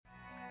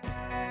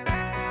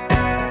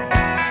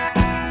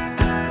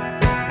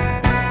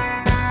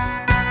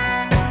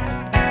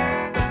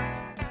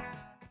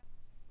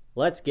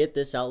Let's get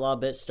this outlaw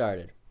bit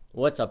started.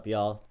 What's up,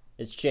 y'all?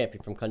 It's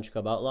Champion from Country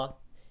Club Outlaw,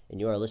 and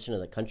you are listening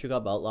to the Country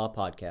Club Outlaw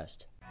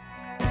podcast.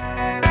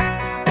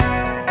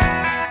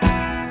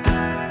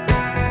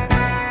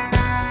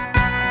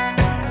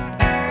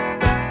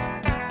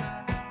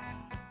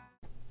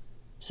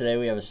 Today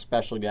we have a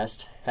special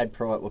guest, head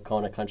pro at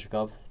Wacona Country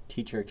Club,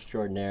 teacher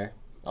extraordinaire,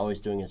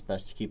 always doing his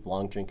best to keep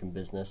long drink in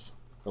business,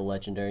 the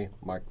legendary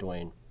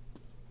Duane.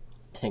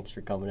 Thanks for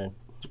coming in.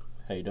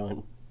 How you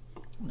doing?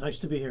 Nice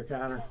to be here,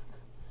 Connor.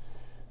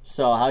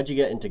 So, how'd you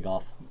get into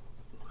golf?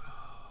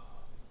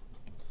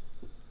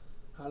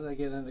 How did I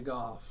get into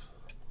golf?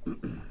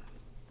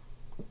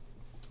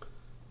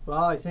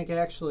 Well, I think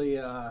actually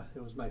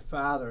it was my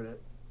father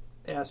that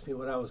asked me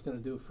what I was going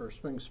to do for a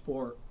spring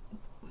sport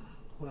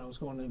when I was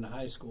going into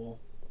high school.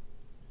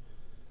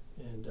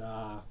 And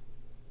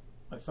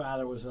my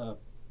father was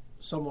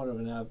somewhat of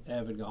an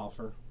avid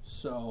golfer.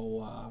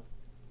 So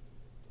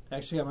I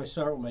actually got my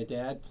start with my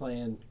dad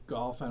playing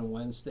golf on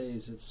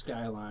Wednesdays at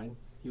Skyline.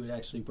 He would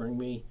actually bring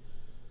me,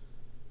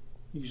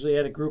 usually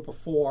had a group of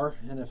 4,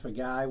 and if a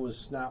guy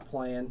was not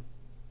playing,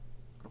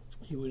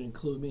 he would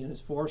include me in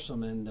his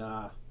foursome, and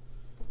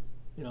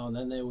and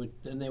then they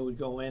would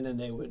go in and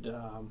they would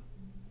have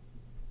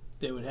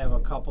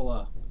a couple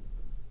of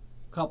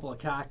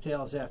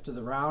cocktails after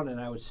the round, and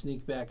I would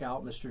sneak back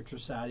out. Mr.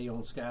 Trissati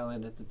owned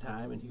Skyline at the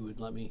time, and he would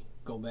let me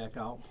go back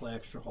out and play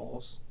extra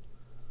holes.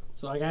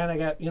 So I kind of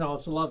got,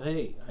 it's a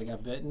love-hate. I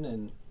got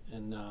bitten,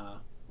 and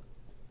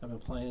I've been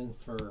playing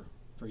for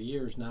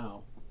years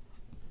now.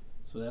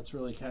 So that's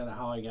really kind of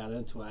how I got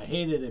into it. I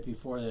hated it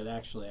before that,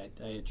 actually.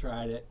 I had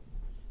tried it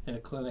in a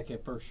clinic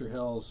at Berkshire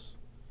Hills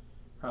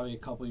probably a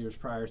couple years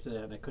prior to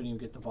that, and I couldn't even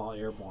get the ball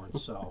airborne.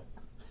 So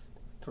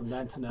from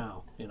then to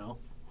now,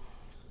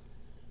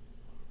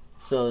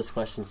 So this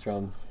question's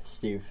from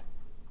Steve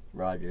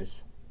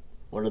Rogers.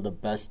 What are the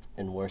best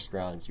and worst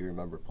rounds you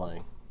remember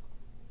playing?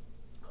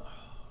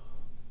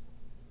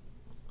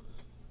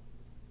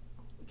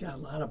 Got a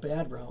lot of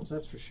bad rounds,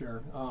 that's for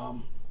sure.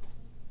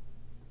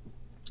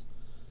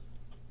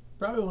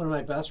 Probably one of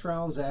my best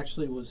rounds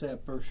actually was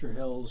at Berkshire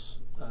Hills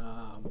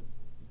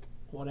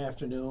one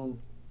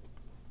afternoon.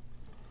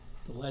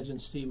 The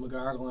legend Steve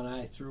McGargle and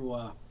I threw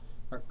our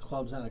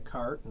clubs on a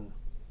cart and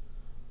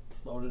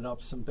loaded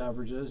up some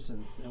beverages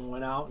and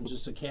went out, and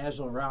just a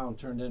casual round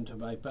turned into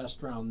my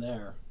best round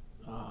there,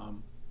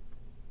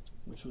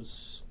 which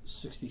was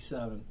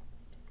 67.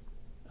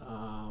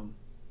 And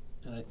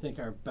I think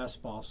our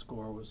best ball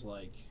score was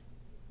like,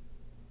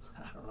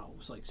 it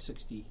was like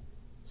 60,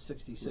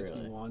 61.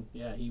 Really?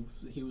 Yeah, he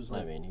was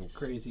like he's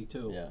crazy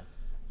too. Yeah.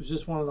 It was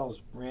just one of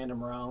those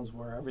random rounds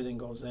where everything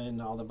goes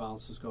in, all the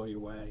bounces go your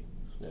way.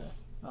 Yeah.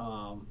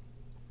 I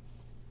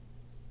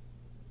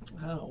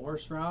don't know,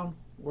 worst round,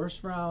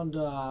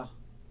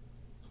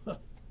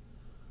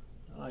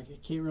 I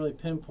can't really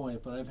pinpoint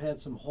it, but I've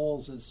had some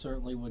holes that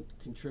certainly would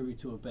contribute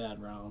to a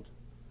bad round.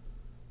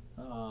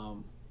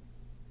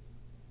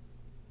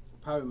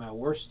 Probably my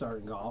worst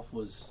start in golf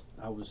was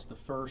I was the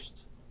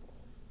first.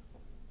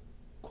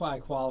 I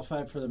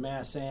qualified for the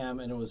Mass Am,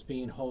 and it was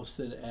being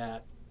hosted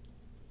at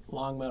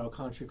Longmeadow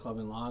Country Club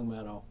in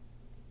Longmeadow,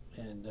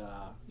 and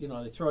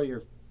they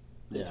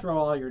throw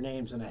all your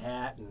names in a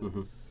hat,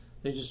 and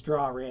they just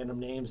draw random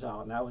names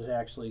out, and I was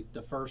actually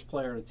the first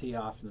player to tee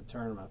off in the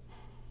tournament.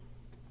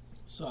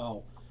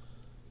 So,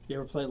 you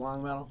ever played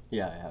Longmeadow?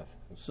 Yeah, I have.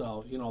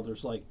 So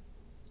there's like,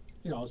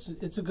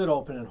 it's a good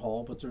opening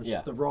hole, but there's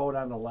the road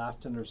on the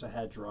left, and there's a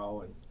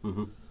hedgerow,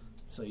 and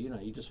so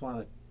you just want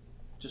to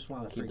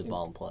keep the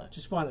ball in play.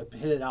 Just want to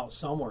hit it out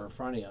somewhere in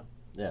front of you.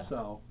 Yeah.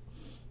 So,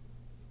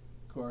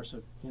 of course,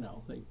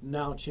 they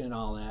announce you and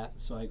all that,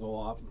 so I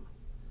go up and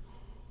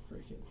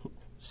freaking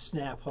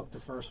snap hook the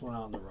first one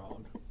out on the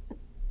road,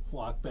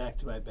 walk back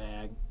to my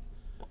bag,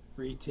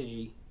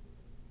 re-tee,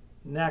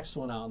 next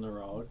one out on the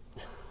road.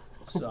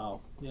 So,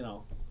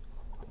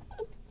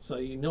 So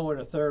you know where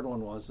the third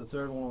one was. The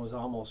third one was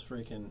almost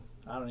freaking,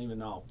 I don't even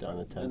know. Down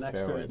the 10th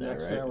fairway there,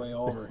 next right? fairway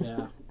over,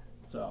 yeah.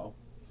 So,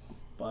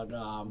 but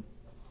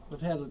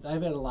I've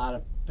had a lot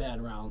of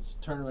bad rounds.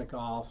 Tournament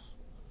golf.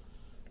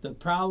 I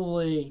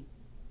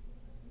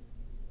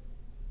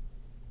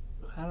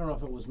don't know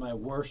if it was my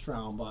worst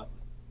round, but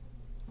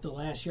the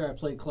last year I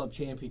played club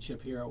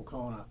championship here at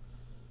Wacona.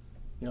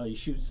 You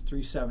shoot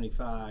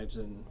 375s,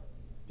 and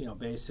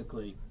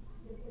basically.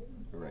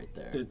 Right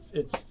there.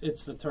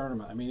 It's the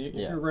tournament. I mean,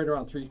 you're right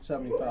around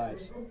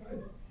 375s.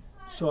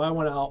 So I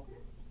went out,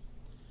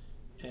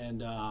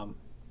 and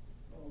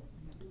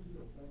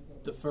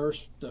the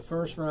first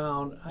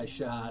round I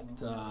shot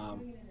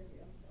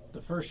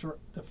the first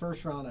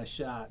round I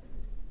shot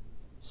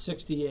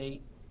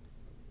 68,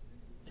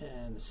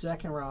 and the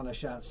second round I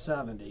shot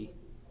 70.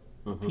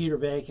 Peter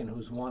Bacon,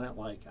 who's won it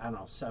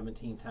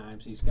 17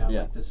 times. He's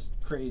got this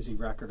crazy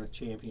record of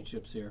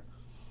championships here.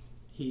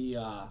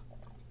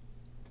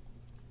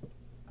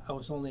 I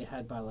was only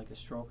ahead by a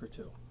stroke or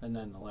two, and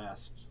then the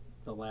last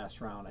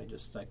round I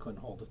couldn't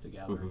hold it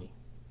together.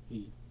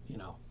 He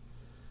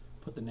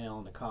put the nail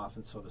in the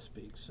coffin, so to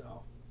speak.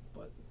 So,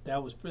 but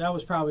that was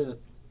probably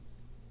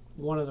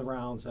one of the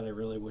rounds that I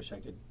really wish I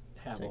could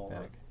have Take over.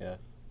 back. Yeah.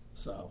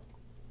 So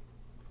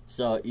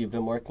you've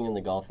been working in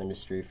the golf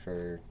industry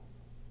for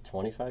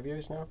 25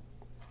 years now?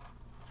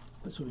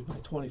 this will be my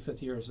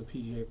 25th year as a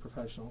PGA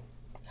professional.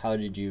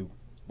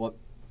 What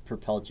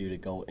propelled you to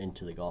go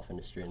into the golf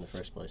industry in the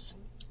first place?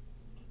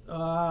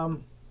 I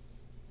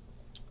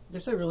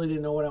guess I really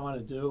didn't know what I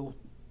wanted to do.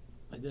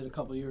 I did a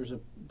couple years at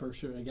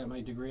Berkshire. I got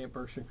my degree at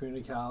Berkshire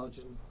Community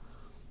College,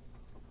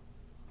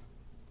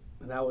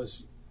 and I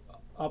was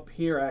up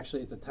here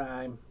actually at the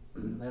time,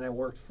 and I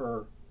worked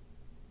for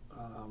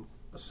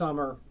a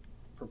summer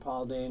for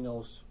Paul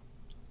Daniels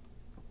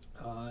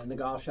in the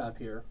golf shop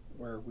here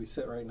where we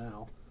sit right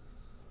now.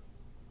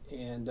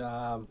 And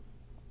I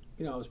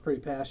was pretty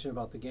passionate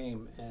about the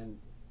game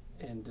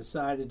and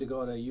decided to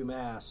go to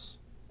UMass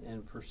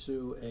and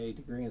pursue a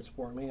degree in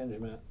sport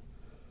management.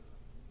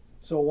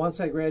 So once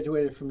I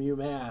graduated from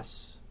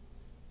UMass,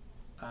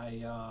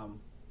 I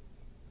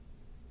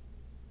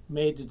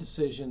made the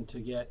decision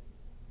to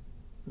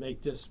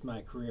make this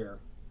my career.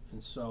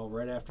 And so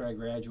right after I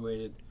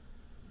graduated,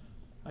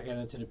 I got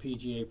into the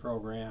PGA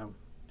program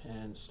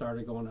and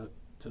started going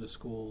to the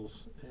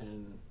schools,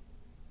 and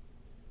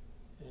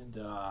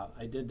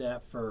I did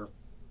that for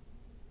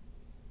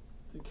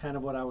kind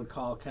of what I would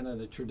call kind of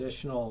the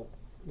traditional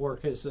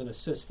work as an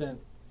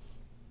assistant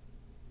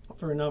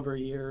for a number of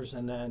years,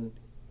 and then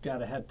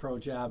got a head pro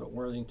job at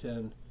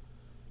Worthington.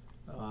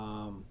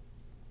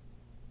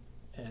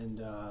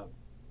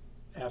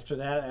 After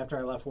that, after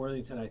I left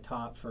Worthington, I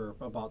taught for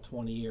about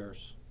 20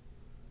 years.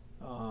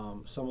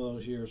 Some of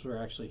those years were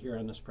actually here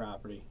on this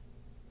property.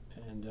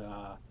 And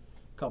a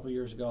couple of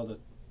years ago,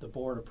 the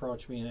board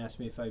approached me and asked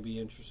me if I'd be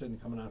interested in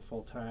coming on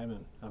full time,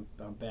 and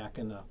I'm back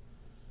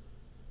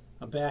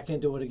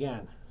into it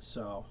again.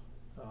 So,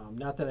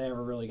 not that I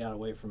ever really got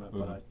away from it,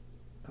 but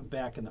I'm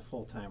back in the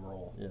full time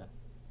role. Yeah.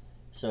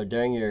 So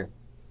during your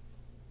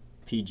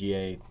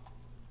PGA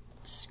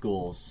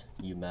schools,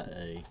 you met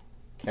a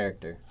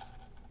character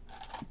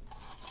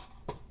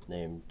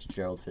named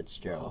Gerald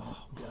Fitzgerald.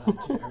 Oh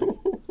God,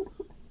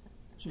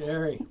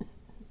 Jerry.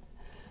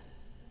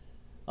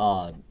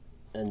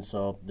 And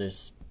so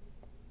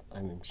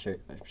I'm sure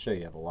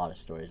you have a lot of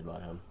stories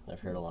about him.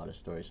 I've heard a lot of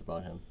stories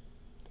about him.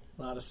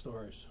 A lot of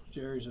stories.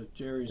 Jerry's.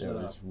 There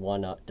was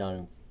one out down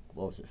in,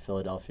 what was it,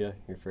 Philadelphia,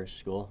 your first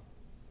school?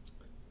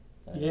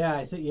 Yeah,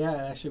 I think it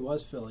actually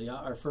was Philly.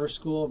 Our first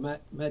school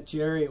met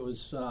Jerry. It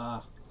was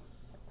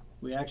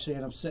we actually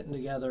ended up sitting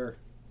together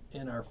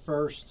in our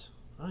first.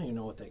 I don't even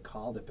know what they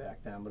called it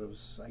back then, but it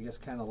was, I guess,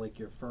 kind of like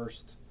your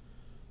first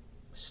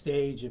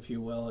stage, if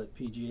you will, at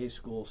PGA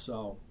school.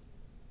 So,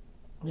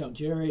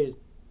 Jerry,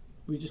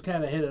 we just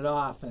kind of hit it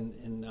off,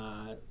 and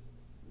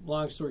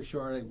long story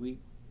short, we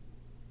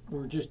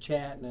were just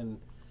chatting, and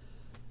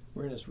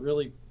we're in this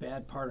really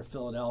bad part of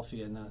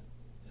Philadelphia, and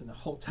in the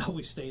hotel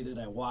we stayed at,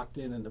 I walked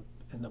in, and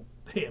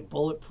they had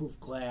bulletproof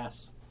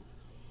glass,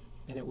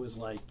 and it was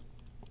like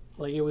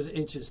it was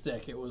inches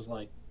thick. It was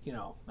like, and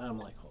I'm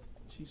like, oh,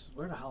 Jesus,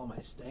 where the hell am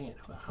I staying?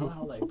 How the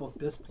hell did I book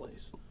this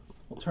place?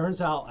 Well, turns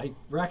out I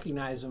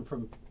recognize him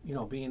from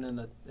being in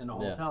the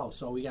hotel. Yeah.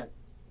 So we got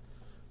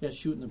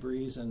shooting the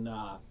breeze, and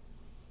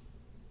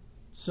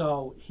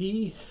so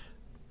he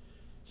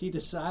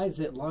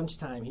decides at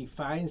lunchtime he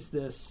finds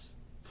this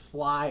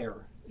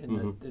flyer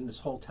in this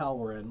hotel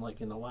we're in, like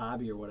in the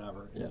lobby or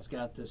whatever, and it's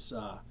got this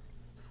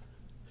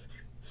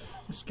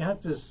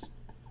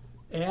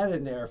ad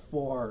in there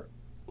for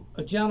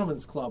a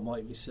gentleman's club,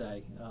 might we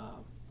say,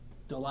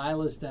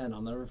 Delilah's Den.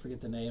 I'll never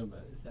forget the name of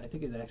it. I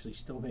think it actually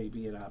still may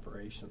be in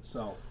operation.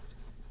 So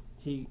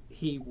he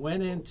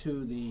went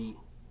into the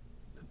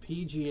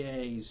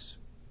PGA's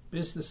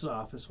business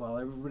office while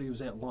everybody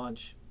was at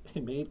lunch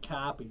and made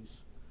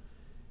copies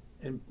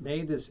and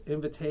made this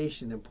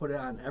invitation and put it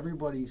on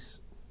everybody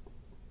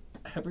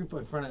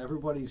in front of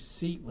everybody's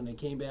seat when they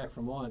came back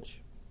from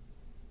lunch.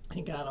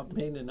 He got up and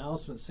made an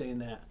announcement saying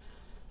that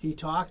he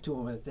talked to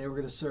them and that they were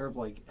going to serve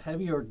like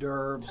heavy hors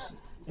d'oeuvres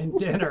and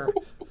dinner,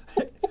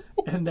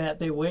 and that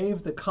they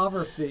waived the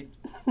cover fee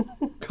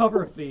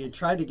and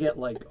tried to get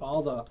like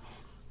all the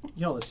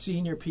the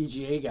senior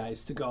PGA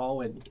guys to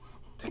go, and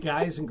the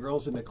guys and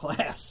girls in the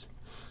class.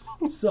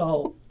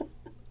 So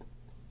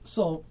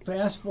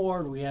fast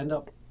forward, we end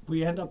up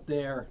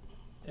there,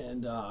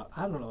 and I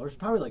don't know, there's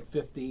probably like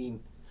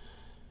 15.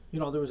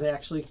 There was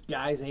actually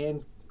guys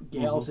and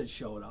gals that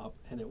showed up,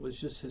 and it was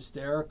just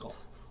hysterical.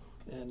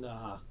 And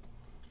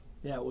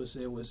it was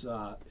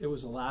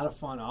a lot of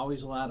fun.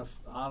 Always a lot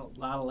of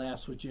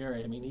laughs with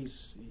Jerry. I mean,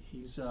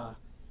 he's a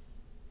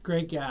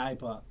great guy,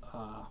 but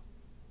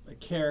a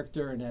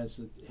character, and has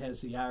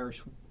the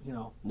Irish,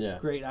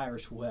 great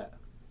Irish wit.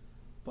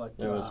 But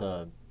there was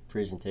a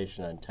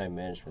presentation on time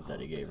management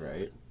that he gave,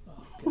 right?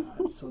 Oh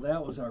God! So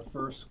that was our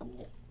first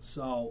school.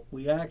 So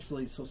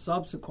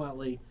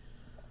subsequently,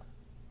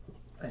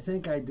 I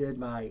think I did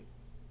my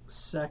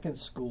second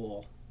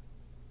school.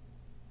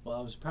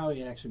 Well, it was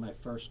probably actually my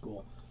first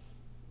school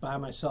by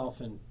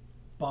myself in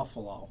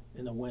Buffalo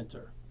in the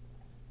winter,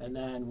 and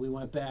then we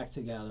went back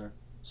together.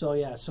 So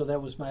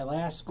that was my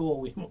last school.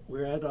 We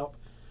ended up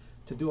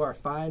to do our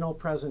final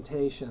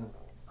presentation,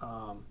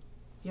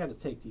 you had to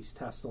take these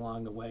tests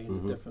along the way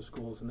in the different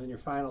schools, and then your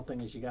final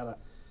thing is you got to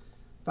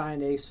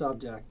find a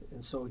subject.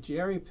 And so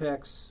Jerry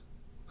picks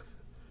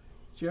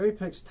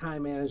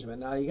time management.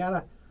 Now you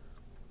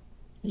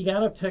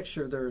gotta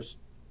picture there's,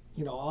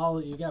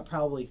 you got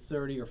probably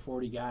 30 or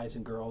 40 guys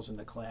and girls in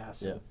the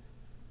class. Yeah.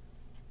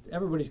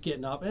 Everybody's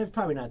getting up, and it's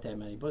probably not that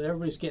many, but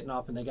everybody's getting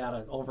up, and they got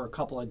to, over a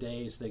couple of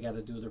days, they got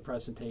to do their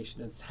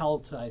presentation. It's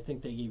held to, I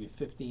think they give you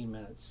 15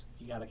 minutes.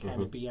 You got to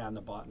kind of be on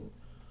the button.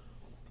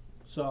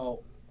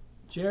 So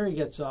Jerry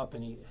gets up,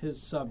 and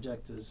his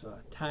subject is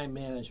time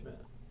management.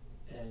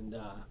 And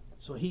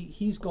so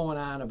he's going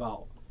on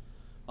about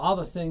all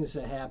the things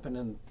that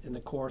happen in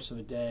the course of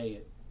a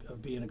day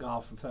of being a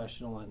golf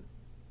professional,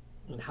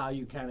 and how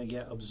you kind of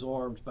get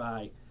absorbed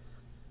by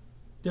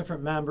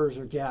different members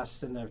or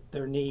guests and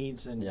their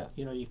needs, and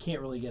you can't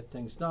really get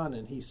things done.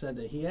 And he said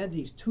that he had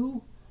these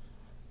two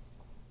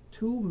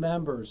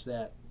members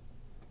that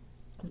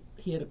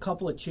he had a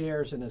couple of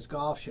chairs in his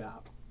golf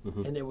shop,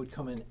 and they would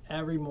come in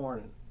every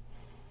morning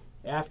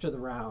after the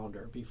round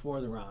or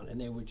before the round,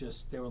 and they were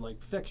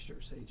like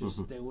fixtures.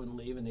 They wouldn't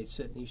leave, and they'd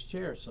sit in these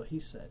chairs. So he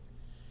said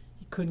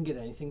he couldn't get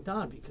anything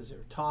done because they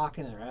were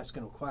talking, they were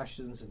asking him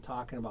questions and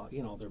talking about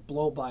their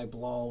blow by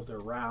blow, their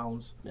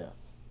rounds. Yeah.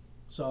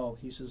 So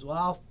he says, well,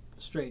 I'll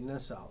straighten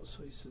this out.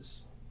 So he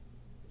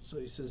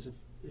says,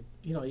 if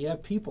you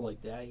have people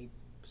like that, he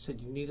said,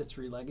 you need a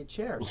three-legged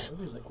chair. So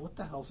everybody's like, what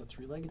the hell's a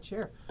three-legged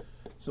chair?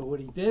 So what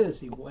he did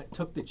is he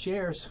took the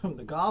chairs from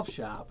the golf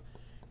shop,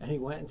 and he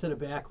went into the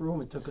back room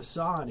and took a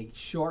saw, and he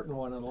shortened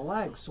one of the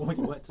legs. So when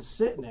he went to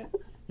sit in it,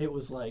 it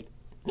was like,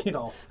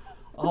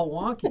 all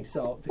wonky.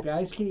 So the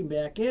guys came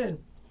back in,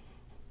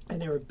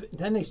 and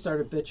then they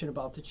started bitching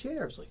about the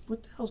chairs. Like,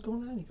 what the hell's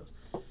going on? He goes,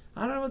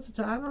 I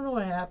don't know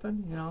what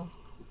happened,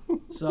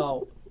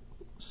 So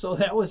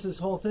that was this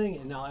whole thing,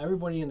 and now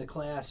everybody in the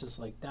class is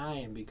like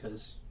dying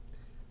because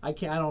I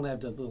don't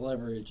have the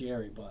delivery of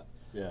Jerry, but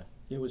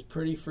it was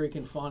pretty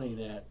freaking funny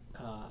that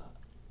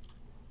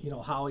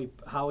how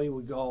he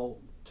would go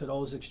to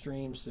those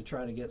extremes to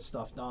try to get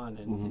stuff done,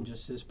 and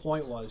just his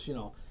point was,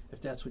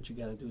 if that's what you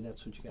got to do,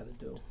 that's what you got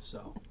to do.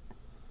 So,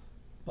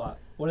 but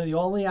one of the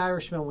only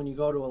Irishmen when you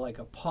go to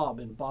a pub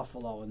in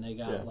Buffalo and they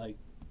got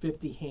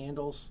 50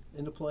 handles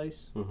in the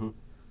place,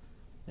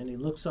 and he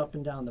looks up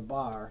and down the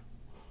bar,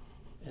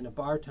 and a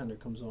bartender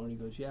comes on and he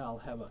goes, yeah, I'll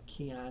have a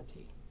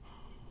Chianti.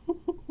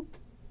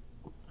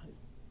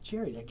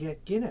 Jerry, I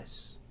get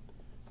Guinness.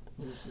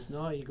 And he says,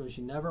 no. He goes,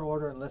 you never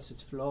order unless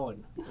it's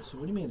flowing. I said,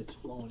 what do you mean it's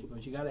flowing? He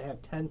goes, you got to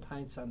have 10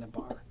 pints on the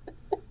bar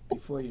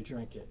before you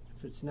drink it.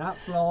 If it's not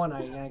flowing,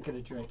 I ain't going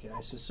to drink it.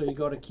 I said, so you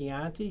go to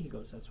Chianti? He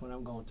goes, that's what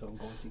I'm going to. I'm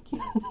going to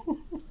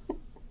Chianti.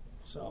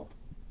 So,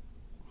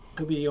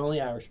 could be the only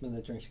Irishman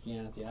that drinks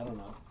Chianti. I don't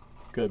know.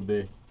 Could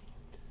be.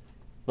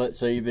 But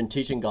so you've been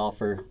teaching golf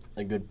for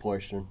a good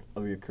portion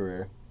of your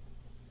career.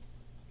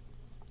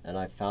 And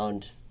I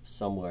found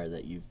somewhere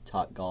that you've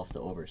taught golf to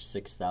over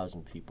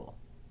 6,000 people.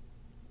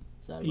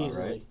 Is that about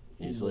right?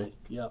 Easily?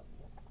 Yep.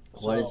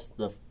 What is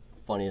the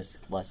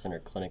funniest lesson or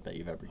clinic that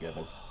you've ever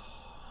given?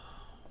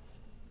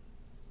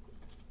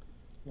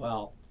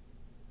 Well,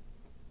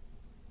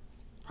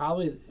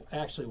 probably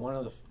actually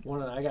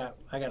I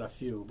got a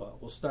few,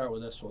 but we'll start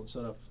with this one.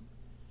 So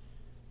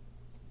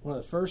one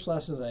of the first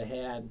lessons I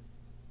had,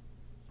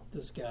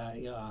 this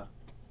guy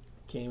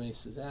came and he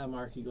says,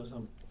 Mark, he goes,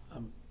 I'm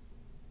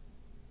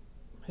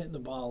hitting the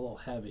ball a little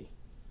heavy.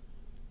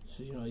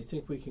 So, you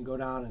think we can go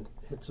down and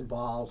hit some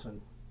balls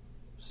and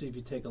see if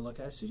you take a look?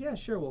 I said, yeah,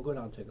 sure, we'll go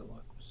down and take a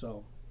look.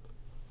 So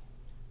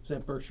it was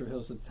at Berkshire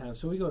Hills at the time.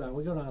 So we go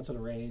down to the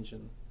range,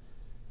 and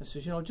I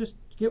said, just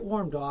get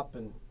warmed up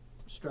and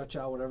stretch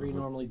out whatever you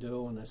normally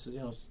do. And I said,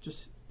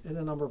 just hit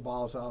a number of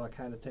balls out. I'll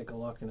kind of take a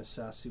look and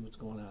assess, see what's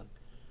going on.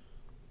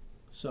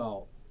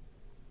 So,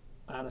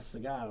 honest to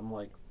God, I'm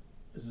like,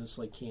 is this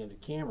like candid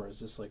camera?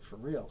 Is this like for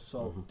real?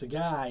 So the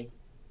guy,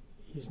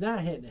 he's not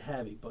hitting it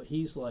heavy, but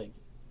he's like,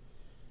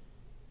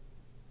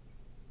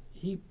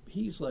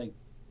 he's like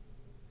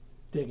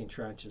digging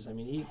trenches. I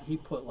mean, he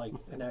put like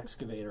an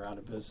excavator out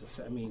of business.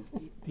 I mean,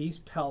 these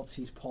pelts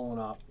he's pulling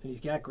up, and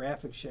he's got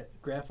graphite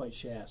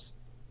shafts.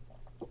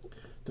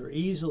 They're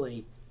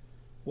easily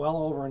well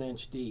over an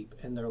inch deep,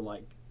 and they're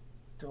like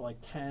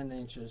 10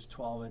 inches,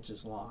 12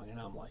 inches long. And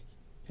I'm like,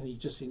 and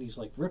he's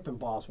like ripping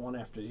balls one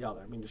after the other.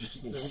 I mean, there's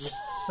just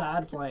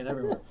sod flying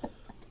everywhere.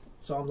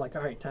 So I'm like,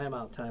 all right, time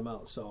out.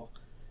 So,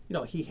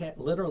 he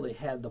literally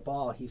had the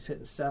ball. He's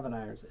hitting 7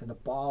 irons, and the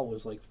ball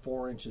was like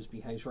 4 inches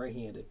behind. He's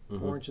right-handed,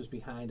 4 inches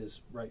behind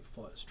his right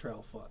foot, his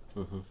trail foot.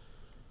 So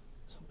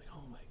I'm like,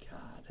 oh my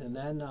God! And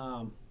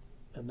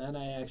then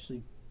I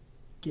actually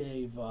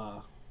gave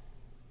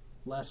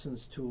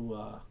lessons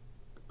to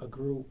a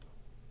group,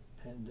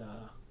 and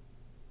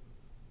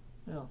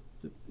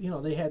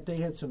they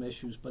had some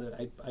issues, but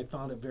I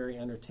found it very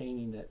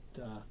entertaining that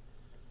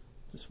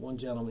this one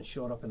gentleman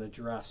showed up in a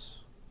dress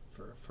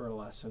for a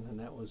lesson, and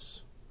that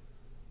was.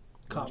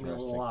 Caught me a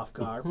little off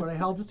guard, but I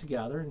held it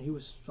together, and he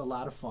was a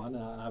lot of fun.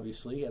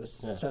 Obviously, he had a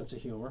sense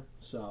of humor.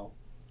 So,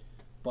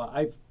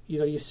 But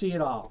you see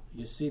it all.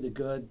 You see the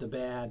good, the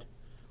bad,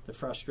 the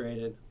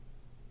frustrated.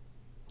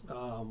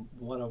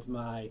 One of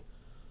my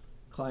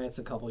clients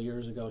a couple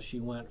years ago, she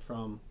went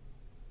from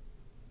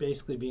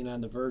basically being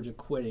on the verge of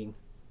quitting,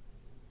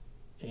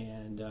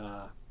 and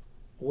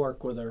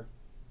work with her,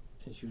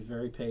 and she was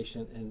very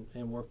patient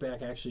and worked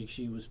back. Actually,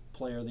 she was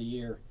Player of the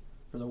Year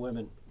for the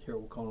women here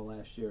at Wacona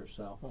last year,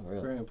 so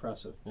really? Very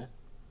impressive. Yeah.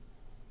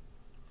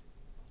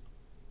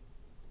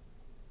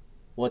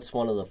 What's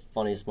one of the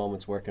funniest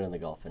moments working in the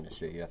golf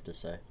industry, you have to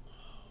say?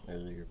 Or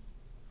your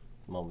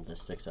moment that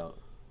sticks out?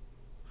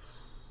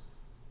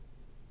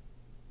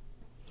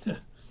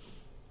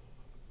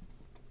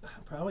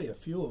 Probably a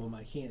few of them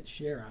I can't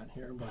share on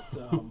here, but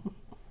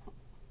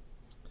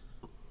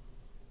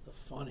the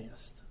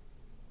funniest.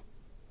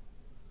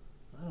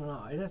 I don't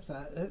know. I'd have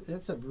to.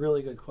 That's a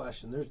really good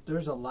question.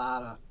 There's a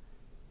lot of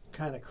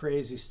kind of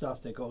crazy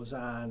stuff that goes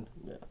on.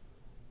 Yeah.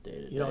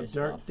 Day-to-day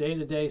stuff.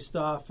 Day-to-day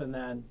stuff, and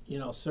then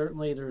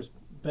certainly there's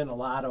been a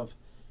lot of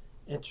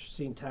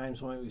interesting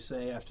times when we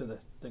say after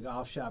the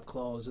golf shop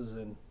closes,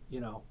 and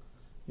you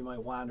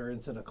might wander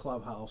into the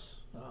clubhouse.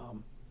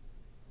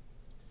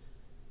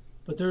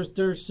 But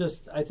there's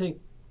just, I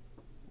think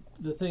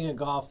the thing in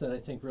golf that I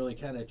think really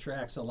kind of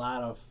attracts a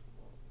lot of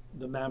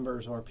the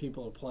members or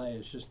people to play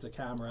is just the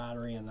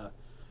camaraderie and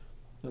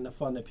the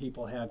fun that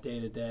people have day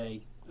to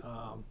day,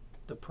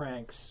 the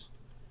pranks.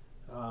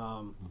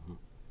 One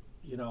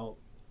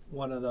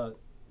of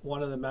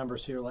the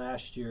members here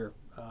last year,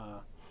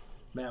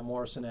 Matt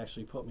Morrison,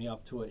 actually put me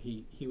up to it.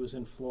 He was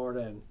in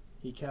Florida, and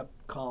he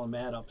kept calling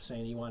Matt up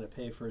saying he wanted to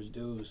pay for his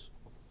dues.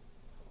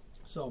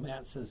 So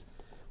Matt says,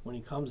 when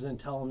he comes in,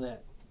 tell him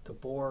that the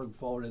board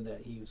voted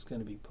that he was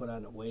going to be put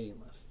on a waiting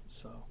list.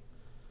 So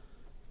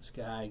this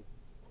guy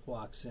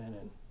walks in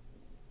and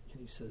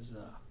he says,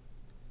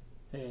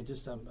 "Hey,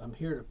 I'm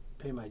here to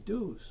pay my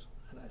dues."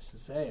 And I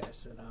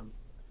said,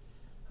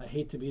 I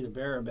hate to be the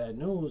bearer of bad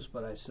news,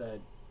 but I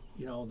said,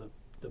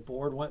 the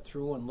board went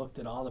through and looked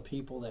at all the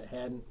people that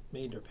hadn't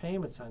made their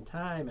payments on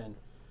time, and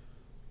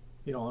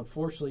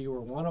unfortunately you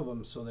were one of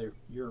them, so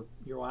you're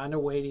on the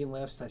waiting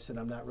list. I said,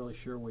 I'm not really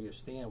sure where you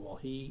stand. Well,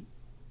 he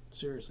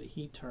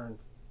turned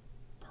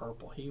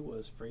purple. He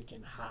was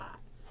freaking hot.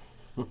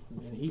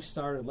 And he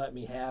started letting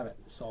me have it.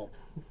 So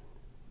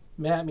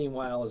Matt,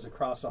 meanwhile, is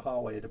across the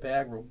hallway at the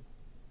bag room,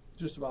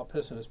 just about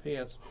pissing his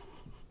pants.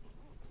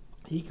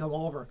 He come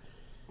over,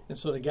 and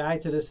so the guy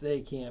to this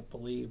day can't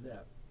believe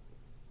that.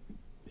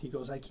 He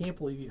goes, I can't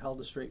believe you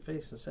held a straight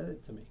face and said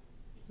it to me.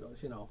 He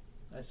goes,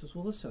 I says,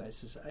 well, listen,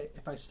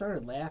 if I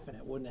started laughing,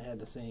 it wouldn't have had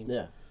the same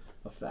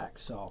effect.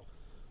 So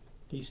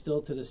he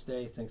still to this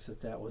day thinks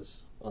that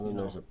was. Well, then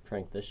there was a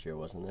prank this year,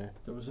 wasn't there?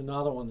 There was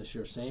another one this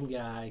year, same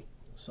guy.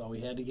 So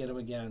we had to get him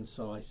again.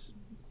 So it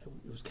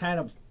was kind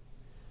of,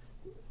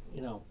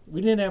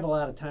 we didn't have a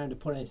lot of time to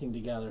put anything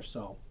together.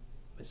 So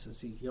I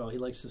says, he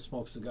likes to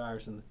smoke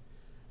cigars, and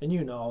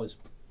is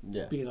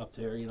being up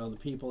there. The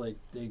people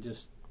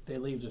they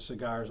leave their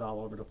cigars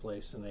all over the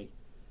place, and they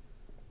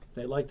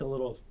like the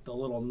little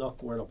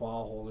nook where the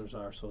ball holders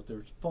are, so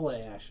they're full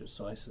of ashes.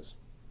 So I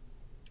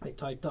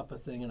typed up a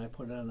thing and I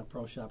put it on the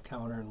pro shop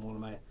counter in one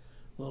of my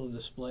little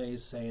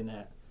displays saying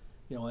that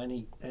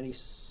any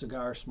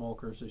cigar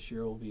smokers this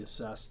year will be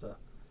assessed a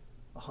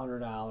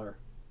 $100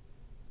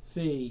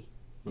 fee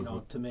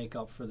to make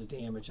up for the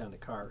damage on the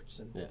carts,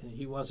 and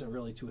he wasn't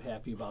really too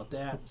happy about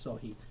that, so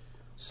he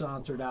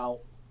sauntered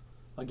out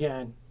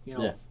again,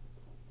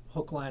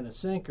 hook, line, and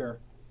sinker,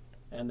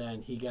 and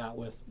then he got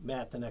with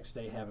Matt the next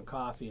day having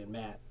coffee, and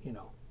Matt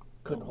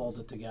couldn't hold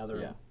it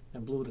together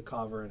and blew the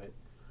cover, and it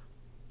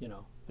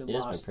he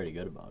has been pretty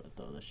good about it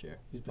though this year.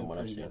 He's been from what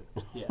I've seen.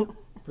 Yeah,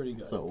 pretty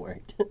good. So it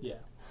worked. Yeah.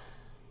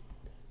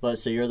 But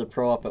so you're the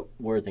pro up at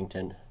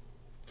Worthington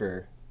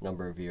for a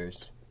number of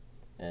years,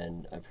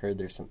 and I've heard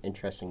there's some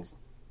interesting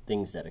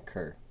things that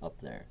occur up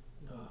there.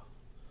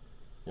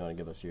 You want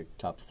to give us your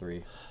top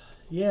 3?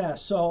 Yeah,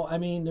 so I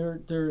mean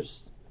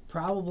there's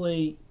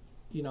probably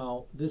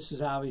this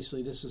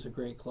is a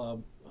great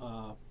club,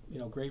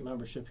 great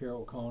membership here at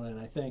Wacona, and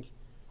I think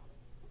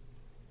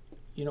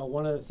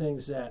one of the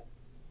things that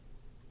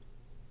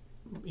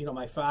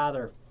my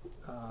father,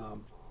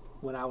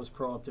 when I was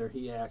pro up there,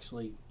 he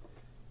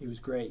was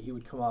great. He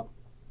would come up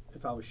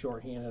if I was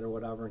shorthanded or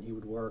whatever, and he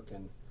would work,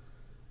 and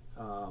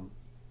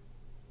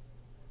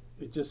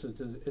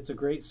it's a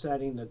great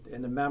setting,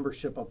 and the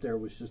membership up there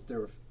they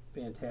were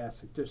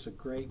fantastic. Just a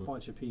great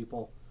bunch of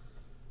people.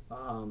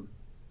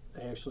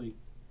 Actually,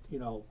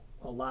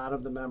 a lot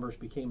of the members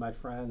became my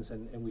friends,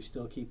 and we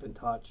still keep in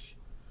touch.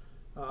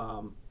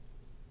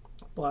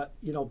 But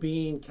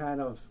being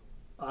kind of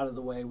out of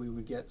the way, we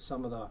would get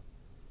some of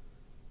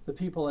the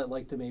people that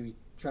like to maybe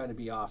try to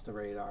be off the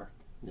radar.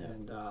 Yeah.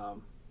 And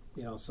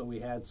so we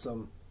had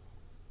some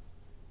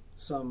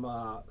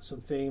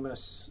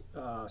famous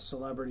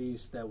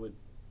celebrities that would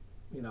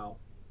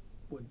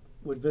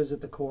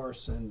visit the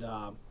course, and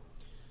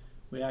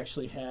we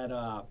actually had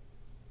I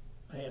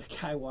had a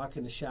guy walk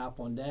in the shop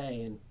one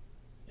day, and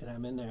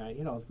I'm in there.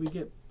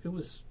 It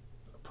was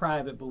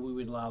private, but we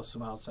would allow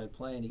some outside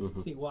play. And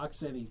he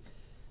walks in, he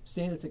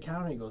stands at the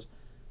counter, and he goes,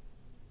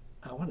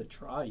 "I want to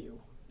draw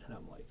you." And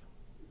I'm like,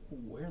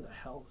 "Where the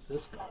hell is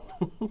this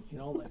going?"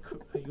 Like,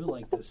 are you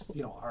like this,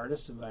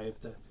 artist? If I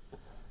have to,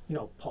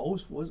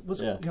 pose?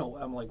 What's Yeah.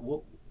 I'm like,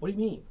 what do you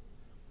mean?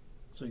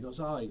 So he goes,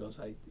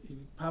 he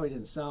probably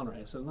didn't sound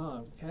right. I said,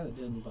 no, I kind of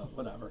didn't, but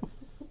whatever.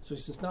 So he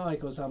says, no, he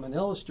goes, I'm an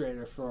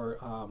illustrator for,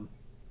 I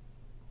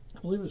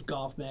believe it was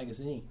Golf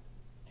Magazine.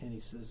 And he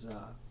says,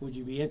 would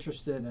you be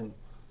interested in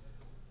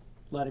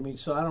letting me,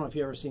 so I don't know if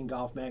you've ever seen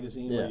Golf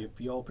Magazine, where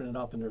you open it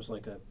up and there's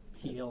like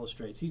he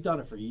illustrates. He's done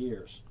it for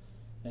years.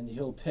 And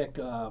he'll pick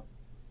a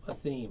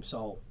theme.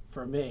 So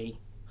for me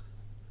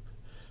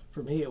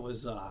it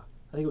was, I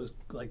think it was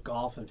like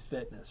golf and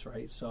fitness,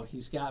 right? So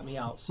he's got me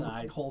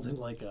outside holding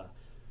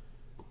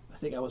I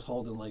think I was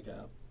holding like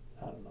a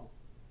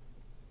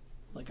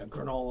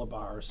granola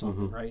bar or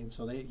something, right? And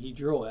so he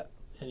drew it,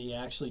 and he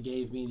actually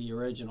gave me the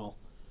original.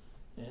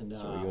 And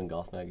so were you in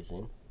Golf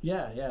Magazine?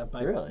 Yeah.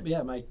 Really?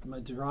 Yeah, my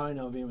drawing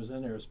of him was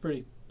in there. It was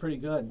pretty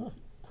good. Huh.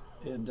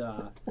 And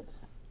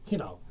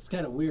it's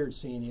kind of weird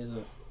seeing you as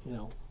a,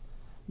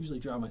 usually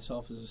draw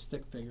myself as a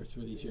stick figure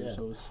through these years.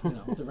 So it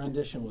was, the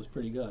rendition was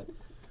pretty good.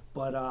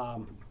 But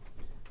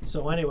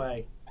so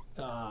anyway,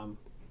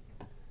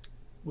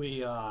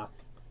 we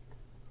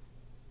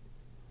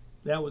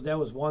that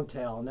was one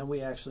tale, and then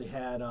we actually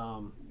had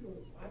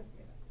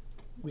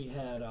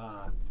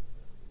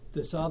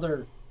this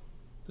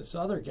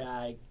other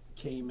guy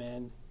came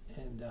in,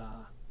 and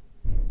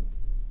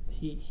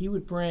he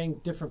would bring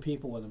different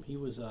people with him. He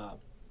was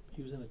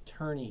an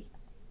attorney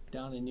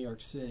down in New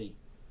York City,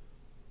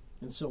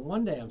 and so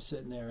one day I'm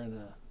sitting there, and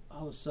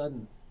all of a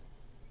sudden,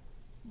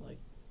 like,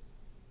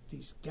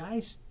 these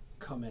guys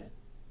come in,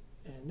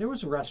 and there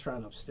was a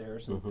restaurant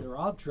upstairs, and they were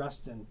all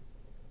dressed in,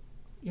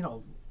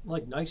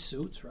 like nice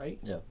suits, right?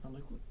 Yeah. I'm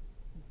like,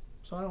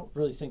 so I don't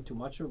really think too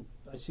much.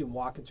 I see them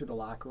walking through the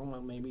locker room,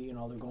 and maybe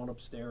they're going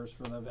upstairs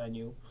for the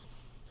venue.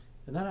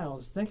 And then I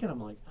was thinking,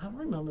 I'm like, I don't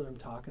remember them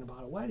talking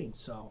about a wedding.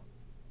 So,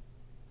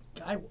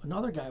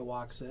 another guy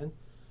walks in,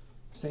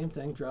 same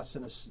thing, dressed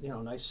in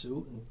a nice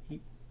suit, and he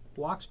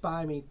walks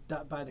by me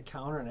by the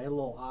counter, and I had a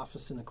little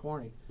office in the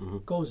corner. He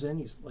goes in,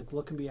 he's like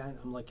looking behind.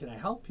 I'm like, can I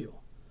help you?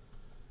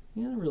 He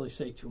didn't really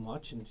say too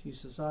much, and he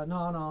says,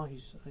 no.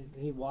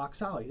 He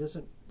walks out. He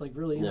doesn't like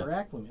really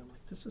interact with me. I'm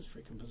like, this is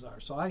freaking bizarre.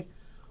 So I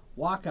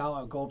walk out.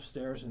 I go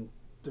upstairs, and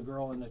the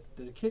girl in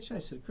the kitchen, I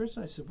said,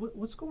 Kristen,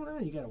 what's going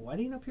on? You got a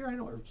wedding up here?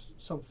 Or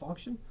some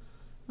function?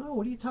 No,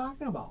 what are you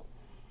talking about?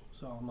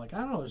 So I'm like, I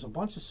don't know. There's a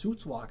bunch of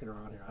suits walking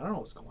around here. I don't know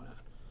what's going on.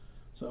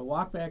 So I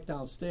walk back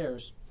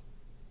downstairs,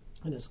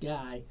 and this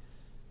guy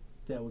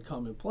that would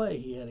come and play,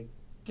 he had a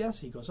guest.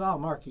 He goes, oh,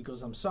 Mark,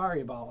 I'm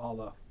sorry about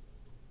all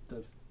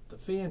the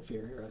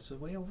fanfare here. I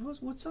said, well,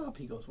 what's up?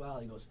 He goes,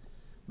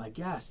 my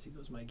guest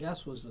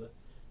was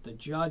the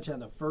judge on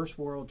the first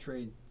World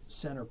Trade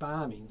Center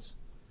bombings.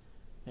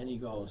 And he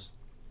goes,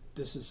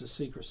 this is the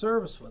Secret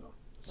Service with him.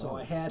 So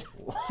I had,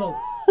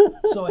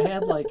 so I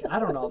had like, I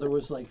don't know, there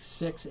was like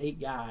 6-8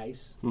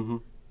 guys,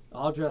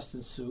 all dressed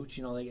in suits,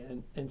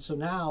 and so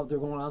now they're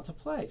going out to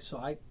play. So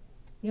I'm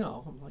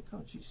like,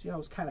 oh, geez, I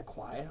was kind of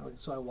quiet.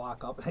 So I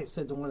walk up, and I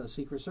said to one of the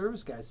Secret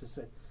Service guys, I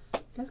said,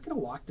 you guys gonna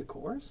walk the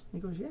course?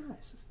 And he goes, yeah.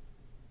 I says,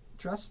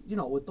 dress,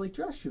 with like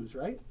dress shoes,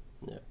 right?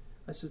 Yeah.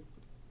 I said,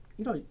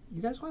 you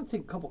guys want to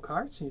take a couple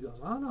carts? And he goes,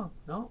 oh,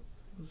 no.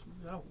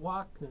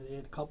 Walk. And they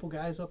had a couple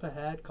guys up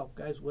ahead, a couple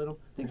guys with them.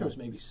 I think there was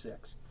maybe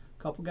 6.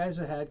 A couple guys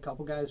ahead, a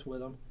couple guys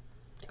with them,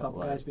 a couple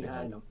guys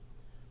behind them.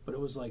 But it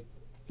was like,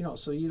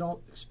 so you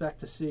don't expect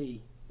to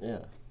see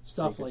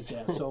stuff like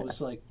that. So it was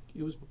like,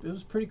 it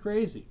was pretty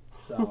crazy.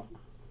 So,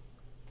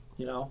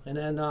 and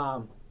then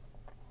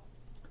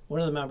one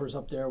of the members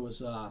up there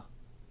was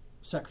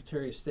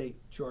Secretary of State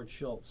George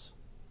Shultz.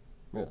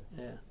 Really?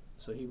 Yeah.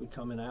 So he would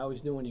come in. I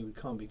always knew when he would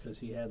come because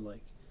he had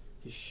like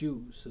his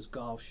shoes, his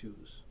golf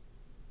shoes,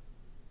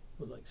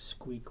 would like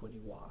squeak when he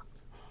walked.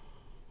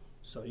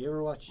 So you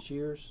ever watch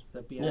Cheers?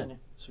 That behind you?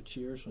 So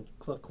Cheers, when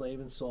Cliff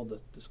Clavin sold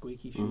the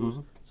squeaky shoes.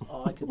 That's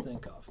all I could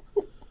think of.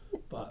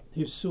 But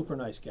he was a super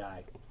nice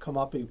guy. Come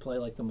up, he'd play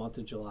like the month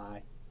of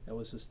July. That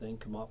was his thing.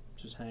 Come up,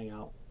 just hang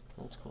out.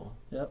 That's cool.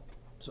 Yep.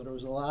 So there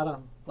was a lot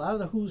of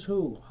the who's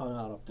who hung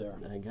out up there.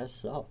 I guess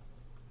so.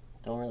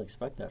 Don't really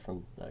expect that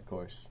from that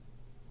course.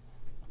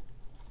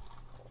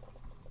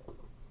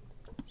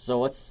 So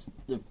what's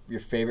your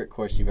favorite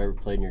course you've ever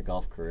played in your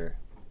golf career?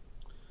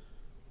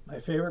 My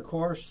favorite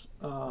course?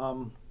 That's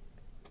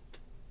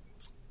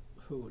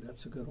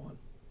a good one.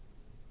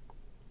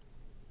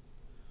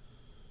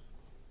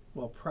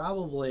 Well,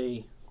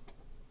 probably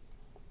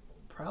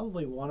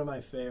one of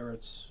my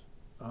favorites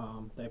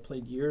that I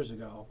played years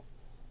ago.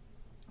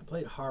 I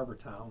played Harbor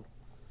Town,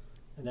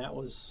 and it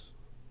was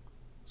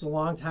a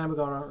long time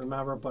ago. I don't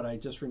remember, but I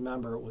just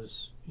remember it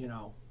was,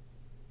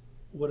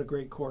 what a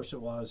great course it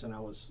was, and I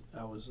was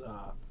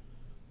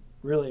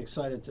really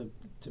excited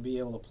to be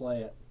able to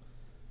play it.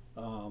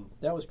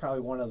 That was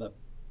probably one of the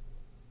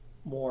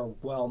more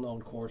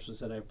well-known courses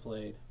that I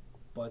played.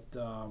 But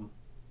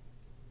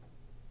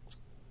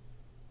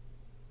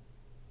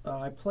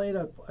I played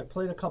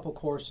a couple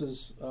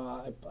courses.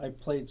 I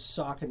played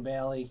Saucon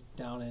Valley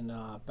down in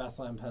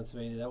Bethlehem,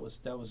 Pennsylvania. That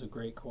was a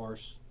great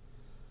course.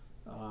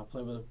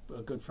 Played with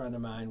a good friend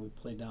of mine. We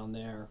played down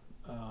there,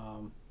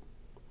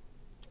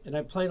 and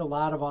I played a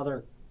lot of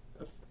other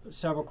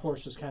several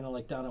courses, kind of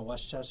like down in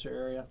Westchester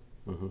area.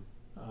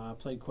 Mm-hmm.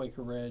 Played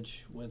Quaker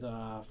Ridge with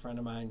a friend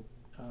of mine.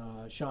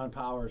 Sean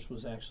Powers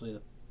was actually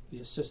the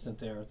assistant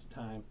there at the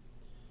time,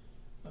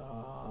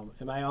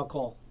 and my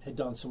uncle had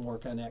done some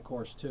work on that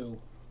course too.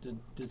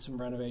 Did some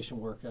renovation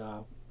work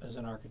as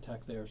an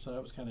architect there, so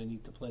that was kind of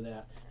neat to play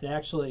that. And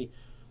actually,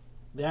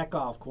 that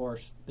golf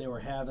course, they were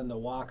having the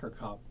Walker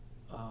Cup,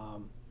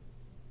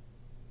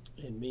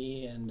 and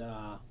me and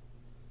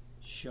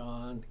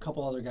Sean, a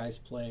couple other guys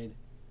played,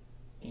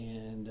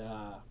 and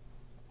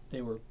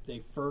they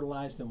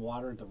fertilized and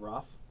watered the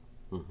rough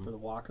Mm-hmm. for the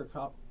Walker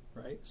Cup,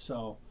 right?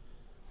 So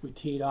we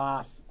teed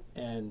off,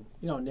 and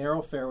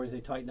narrow fairways, they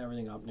tighten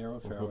everything up, narrow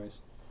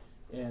fairways,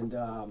 and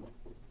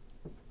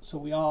so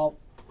we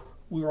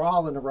were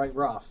all in the right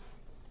rough,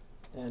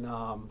 and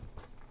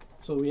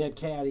so we had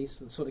caddies,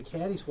 and so the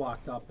caddies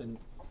walked up, and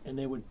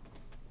they would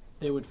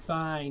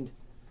find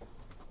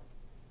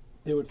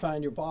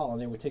your ball,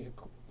 and they would take a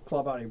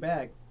club out of your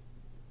bag,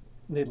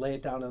 and they'd lay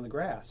it down in the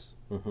grass.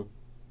 Mm-hmm.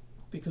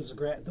 Because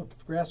the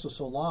grass was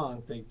so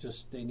long,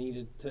 they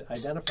needed to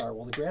identify it.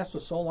 Well, the grass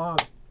was so long,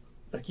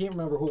 I can't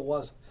remember who it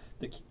was.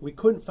 We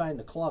couldn't find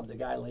the club the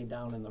guy laid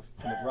down in the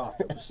rough.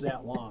 It was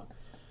that long.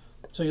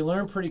 So you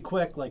learn pretty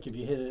quick, like if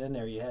you hit it in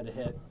there, you had to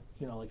hit,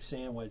 like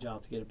sand wedge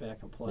out to get it back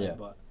and play. Yeah.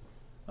 But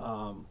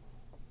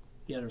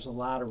there's a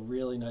lot of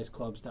really nice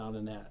clubs down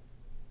in that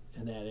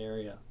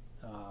area.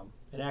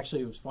 And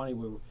actually, it was funny.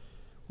 We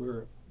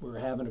were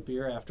having a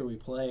beer after we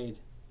played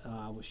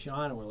with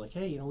Sean, and we're like,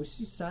 hey, we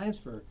see signs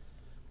for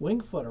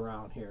Wingfoot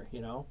around here.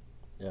 Yeah.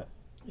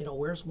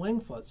 Where's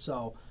Wingfoot?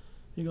 So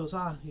he goes,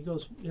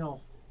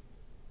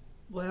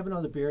 we'll have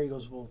another beer. He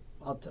goes, well,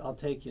 I'll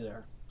take you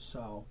there.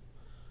 So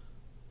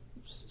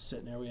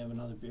sitting there, we have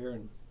another beer,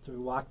 and so we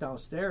walk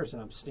downstairs,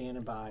 and I'm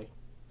standing by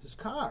his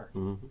car,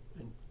 Mm-hmm.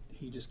 and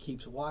he just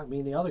keeps walking. Me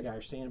and the other guy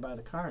are standing by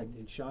the car,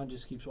 and Sean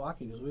just keeps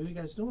walking. He goes, what are you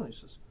guys doing? He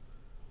says,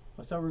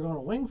 I thought we were going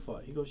to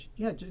Wingfoot. He goes,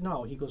 yeah,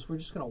 no. He goes, we're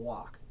just going to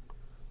walk.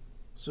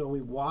 So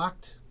we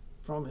walked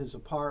from his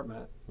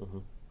apartment Mm-hmm.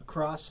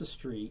 across the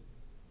street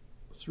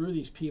through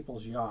these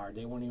people's yard.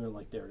 They weren't even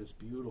like there. This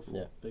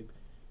beautiful big,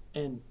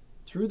 and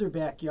through their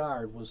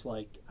backyard was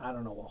like, I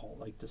don't know what hole,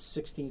 like the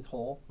 16th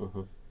hole.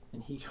 Mm-hmm.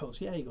 And he goes,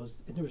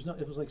 and there was no.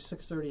 It was like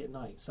 6:30 at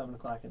night, 7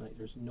 o'clock at night.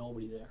 There's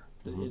nobody there.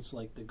 Mm-hmm. It's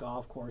like the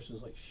golf course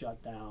is like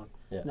shut down.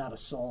 Yeah. Not a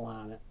soul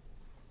on it.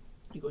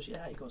 He goes,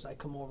 I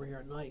come over here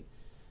at night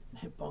and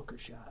hit bunker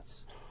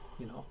shots.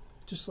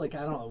 Just like,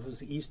 I don't know if it was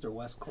the east or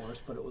west course,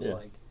 but it was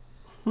like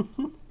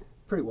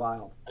pretty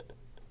wild.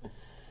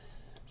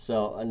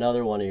 So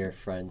another one of your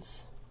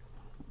friends,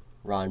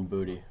 Ron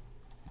Booty,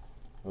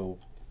 who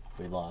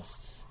we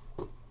lost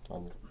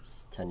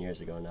 10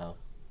 years ago now.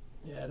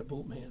 Yeah, the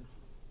boot man.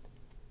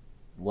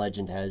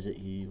 Legend has it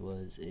he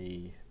was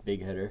a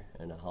big hitter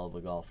and a hell of a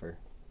golfer.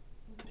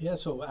 Yeah,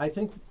 so I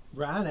think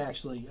Ron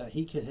actually,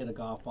 he could hit a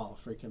golf ball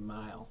a freaking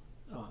mile.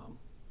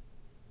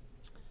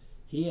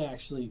 He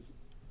actually,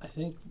 I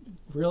think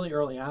really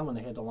early on when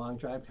they had the long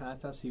drive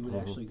contest, he would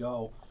Mm-hmm. actually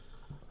go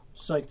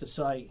site to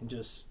site and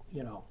just,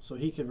 so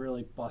he could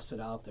really bust it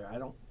out there. I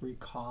don't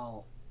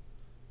recall,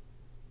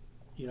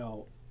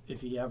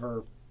 if he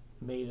ever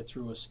made it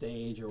through a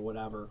stage or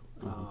whatever.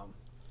 Mm-hmm.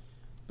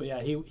 But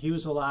yeah, he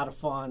was a lot of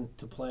fun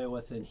to play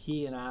with, and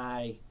he and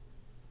I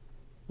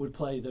would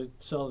play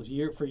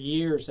for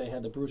years they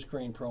had the Bruce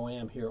Crane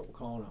Pro-Am here at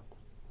Wacona.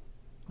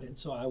 And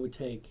so I would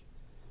take,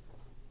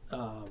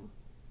 and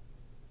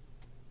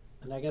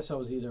I guess I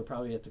was either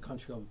probably at the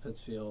Country Club of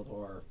Pittsfield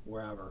or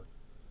wherever,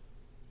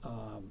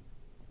 and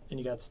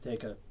you got to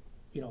take a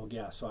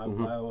guest. So I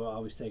would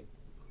always take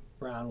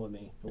Ron with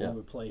me when we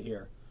would play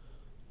here,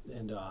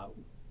 and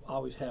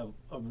always have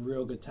a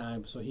real good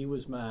time. So he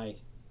was my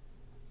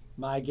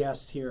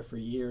guest here for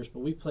years, but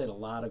we played a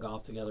lot of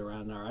golf together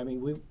around there. I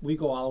mean, we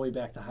go all the way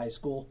back to high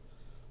school,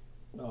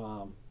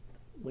 when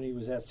he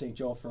was at St.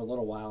 Joe for a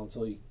little while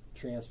until he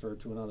transferred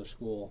to another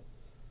school.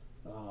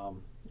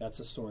 That's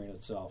a story in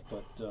itself,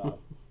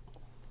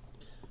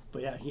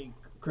 but yeah,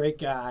 great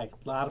guy,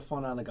 a lot of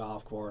fun on the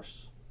golf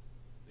course,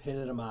 hit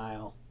it a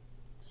mile.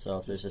 So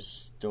if there's a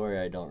story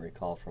I don't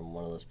recall from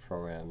one of those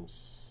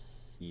programs,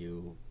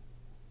 you're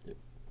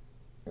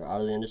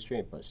out of the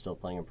industry but still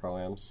playing in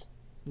pro-ams?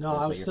 No,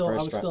 I was still in.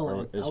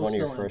 It was one of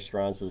your first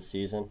rounds of the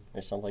season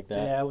or something like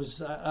that? Yeah, it was.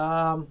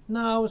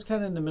 No, it was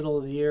kind of in the middle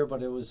of the year,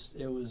 but it was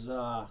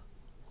at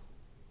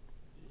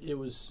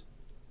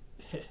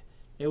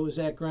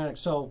Granick.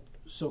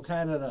 So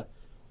kind of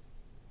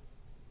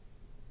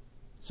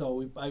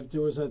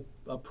there was a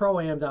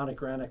pro-am down at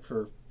Granick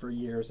for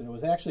years, and it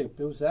was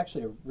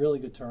actually a really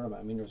good tournament.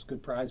 I mean, there was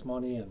good prize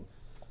money, and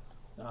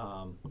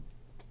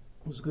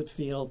it was a good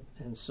field,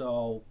 and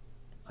so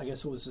I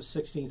guess it was the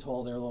 16th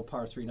hole there, a little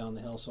par 3 down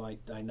the hill, so I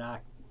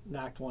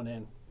knocked one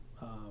in,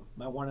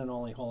 my one and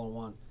only hole in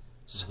one.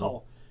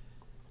 So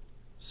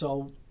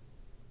so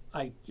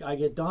I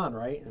get done,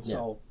 right? And Yeah.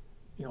 so,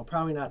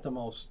 probably not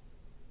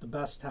the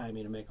best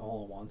timing to make a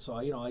hole in one. So,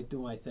 I do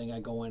my thing. I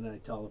go in and I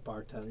tell the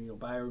bartender,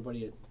 buy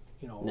everybody,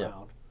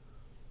 around.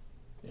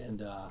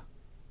 And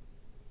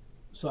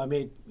so I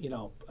made,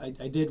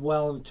 I did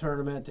well in the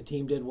tournament. The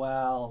team did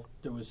well.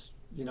 There was,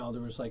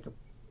 like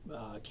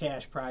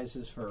cash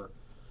prizes for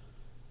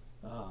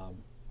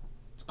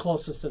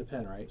closest to the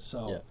pin, right?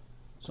 So,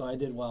 so I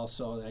did well.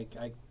 So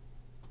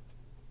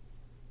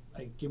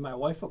I give my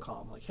wife a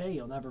call. I'm like, hey,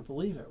 you'll never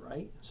believe it,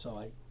 right?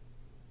 So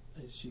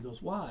she goes,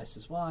 why? I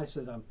says, well, I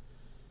said,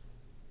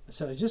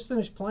 I just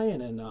finished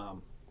playing, and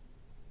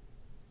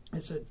I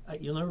said,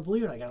 you'll never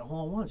believe it. I got a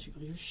hole in one. She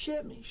goes, you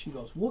shit me. She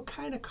goes, what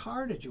kind of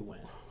car did you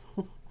win?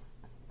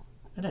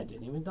 And that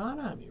didn't even dawn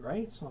on me,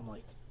 right? So I'm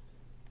like,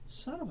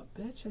 son of a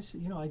bitch. I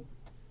said, no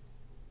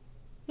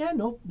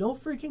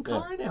freaking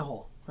car in that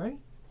hole, right?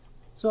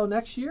 So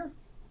next year,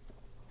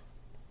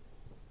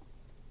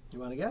 you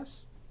want to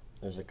guess?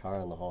 There's a car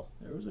in the hole.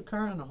 There was a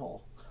car in the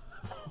hole.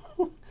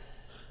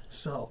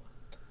 So,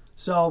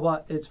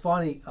 but it's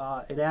funny.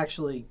 It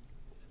actually,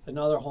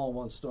 another hole in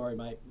one story.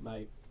 My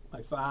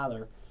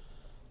father,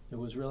 it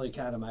was really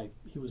kind of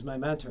he was my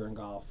mentor in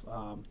golf.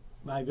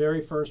 My very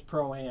first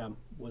pro-am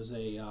was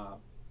a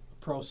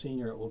pro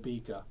senior at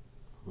Wabeka,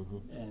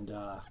 and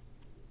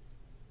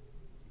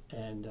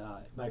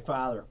my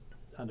father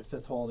on the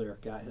fifth hole there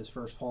got his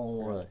first hole in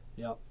one. Really?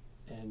 Yep.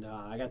 And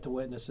I got to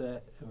witness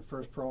it in my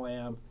first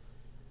pro-am.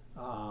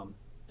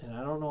 And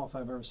I don't know if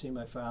I've ever seen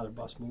my father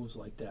bust moves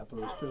like that, but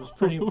it was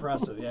pretty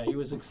impressive. Yeah, he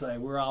was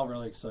excited. We were all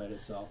really excited.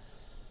 So,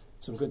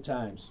 some good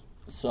times.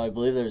 So I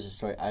believe there was a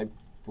story. I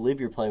believe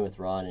you were playing with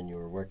Ron and you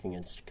were working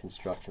in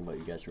construction, but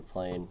you guys were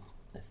playing,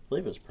 I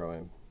believe it was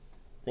Pro-Am.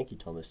 I think you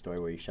told me a story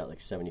where you shot like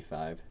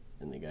 75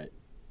 and the guy,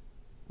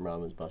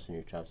 Ron was busting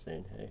your chops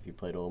saying, hey, if you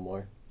played a little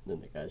more,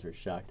 then the guys were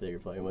shocked that you're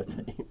playing with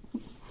him.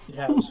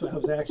 Yeah, it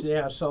was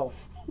actually, so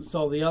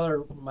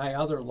my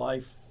other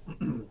life,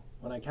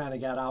 when I kind of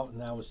got out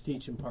and I was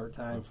teaching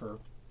part-time for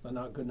a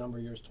good number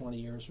of years, 20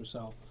 years or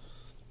so,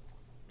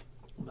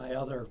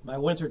 my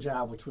winter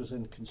job, which was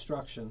in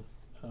construction,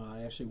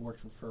 I actually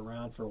worked for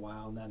Ron for a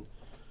while, and then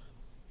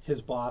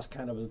his boss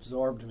kind of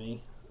absorbed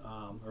me,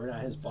 or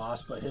not his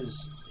boss, but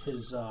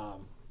his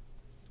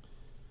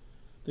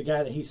the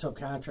guy that he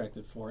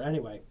subcontracted for.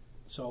 Anyway,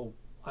 so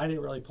I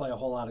didn't really play a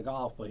whole lot of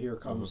golf, but here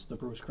comes the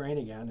Bruce Crane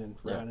again, and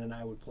Ron and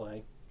I would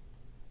play.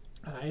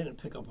 And I didn't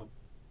pick up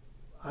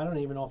I don't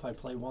even know if I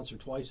played once or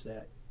twice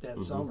that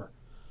summer.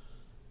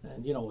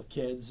 And, with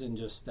kids and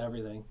just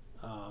everything,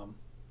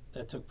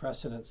 that took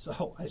precedence.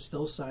 So I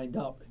still signed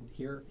up, and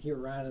here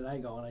Ron and I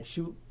go, and I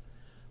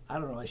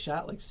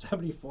shot like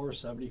 74,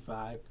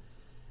 75,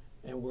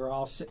 and we're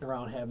all sitting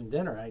around having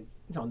dinner.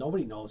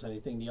 Nobody knows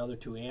anything, the other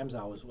two AMs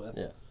I was with.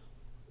 Yeah.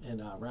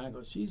 And Ron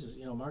goes, Jesus,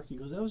 Mark, he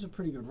goes, that was a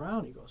pretty good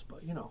round. He goes,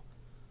 but,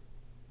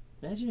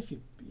 imagine if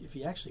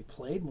you actually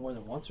played more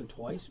than once or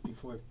twice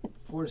before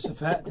this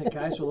event, and the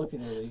guys were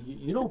looking at you.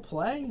 You don't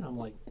play? And I'm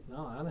like, no,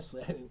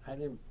 honestly, I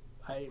didn't.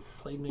 I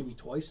played maybe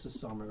twice this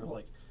summer. They're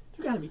like,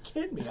 you got to be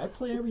kidding me! I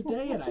play every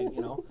day, and I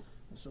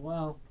said,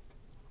 well.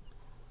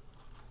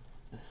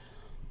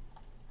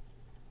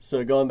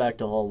 So going back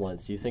to hole in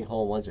ones, do you think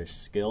hole in ones are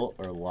skill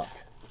or luck?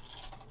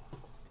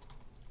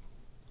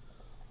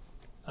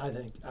 I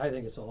think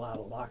it's a lot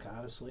of luck,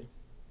 honestly.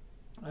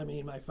 I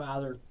mean, my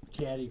father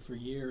caddied for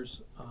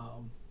years,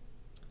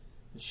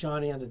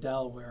 Shawnee on the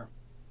Delaware,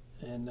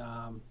 and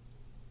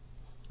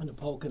the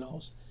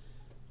Poconos,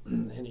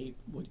 and he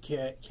would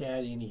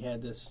caddy, and he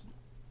had this,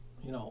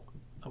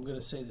 I'm going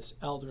to say this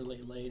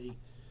elderly lady,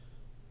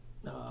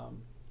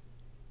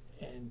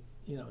 and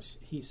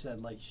he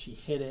said like she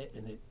hit it,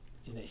 and it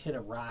hit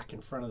a rock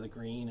in front of the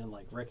green and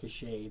like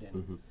ricocheted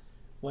and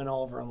went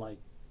over and like,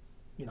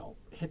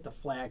 hit the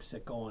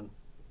flagstick going,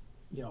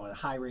 at a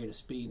high rate of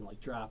speed and like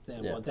dropped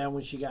in. Yeah. But then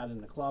when she got in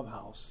the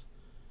clubhouse,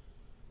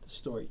 the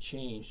story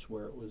changed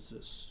where it was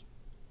this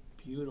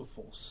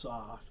beautiful,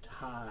 soft,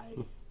 high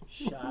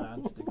shot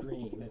onto the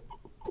green.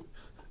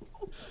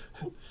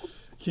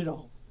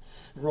 And,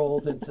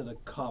 rolled into the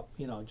cup,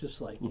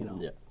 just like,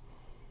 Yeah.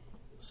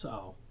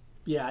 So,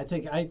 yeah, I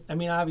think, I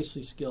mean,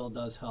 obviously skill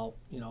does help,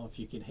 if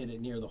you can hit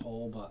it near the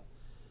hole, but,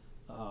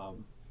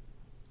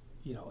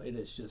 it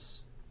is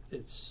just,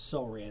 it's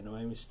so random.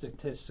 I mean,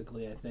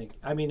 statistically, I think.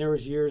 I mean, there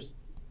was years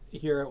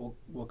here at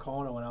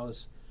Wacona when I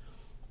was,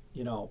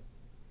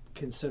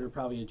 considered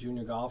probably a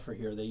junior golfer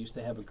here. They used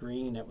to have a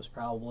green that was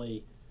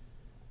probably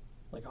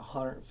like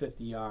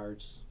 150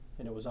 yards,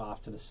 and it was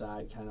off to the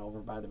side, kind of over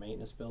by the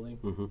maintenance building.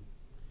 Mm-hmm.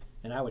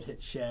 And I would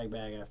hit shag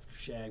bag after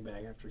shag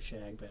bag after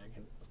shag bag,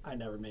 and I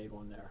never made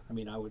one there. I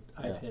mean,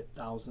 I've hit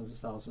thousands and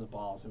thousands of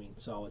balls. I mean,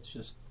 so it's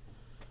just,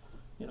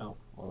 a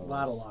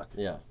lot of luck.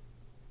 Yeah.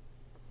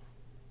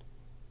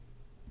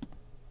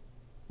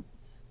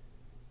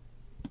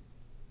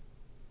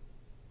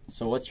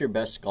 So what's your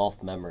best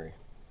golf memory?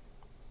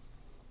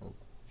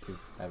 If you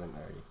haven't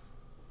already.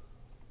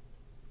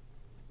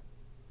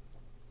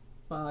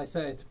 Well, I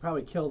say it's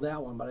probably killed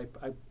that one, but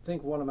I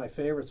think one of my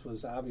favorites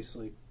was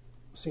obviously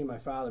seeing my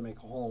father make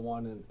a hole in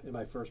one in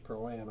my first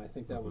pro-am, I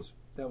think that was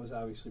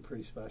obviously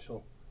pretty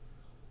special.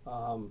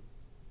 I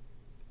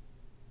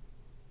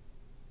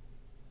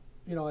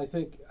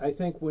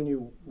think when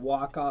you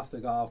walk off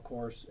the golf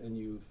course and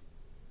you've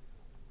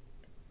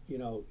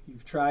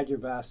tried your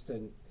best,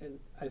 and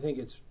I think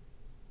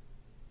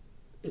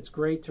it's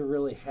great to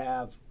really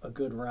have a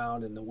good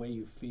round in the way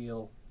you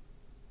feel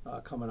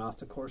coming off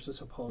the course,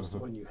 as opposed to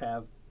when you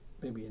have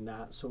maybe a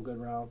not so good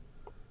round.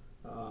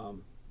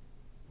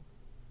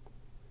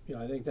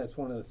 I think that's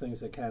one of the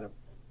things that kind of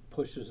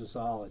pushes us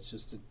all. It's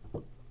just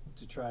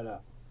to try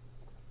to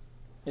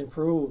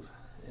improve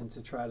and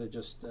to try to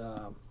just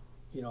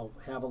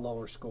have a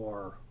lower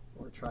score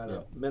or try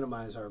to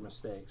minimize our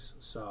mistakes.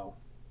 So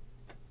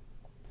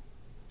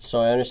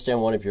I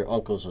understand one of your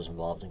uncles was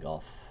involved in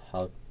golf.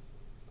 How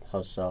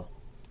so?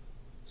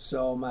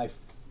 So my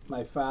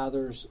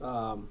father's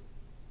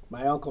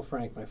my Uncle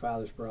Frank, my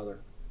father's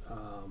brother,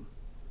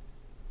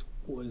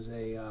 was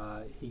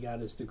he got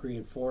his degree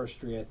in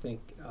forestry. I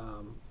think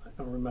I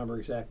don't remember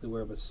exactly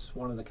where, but it's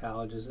one of the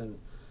colleges in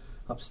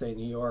upstate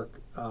New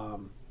York,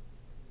 and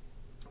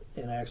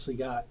actually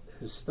got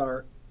his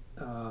start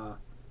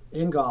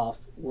in golf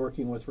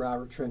working with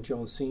Robert Trent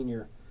Jones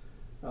Sr.,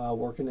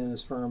 working in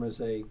his firm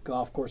as a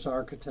golf course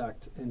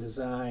architect, and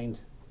designed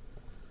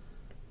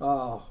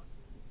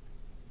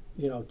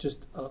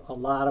just a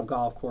lot of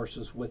golf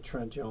courses with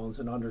Trent Jones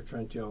and under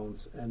Trent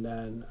Jones. And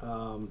then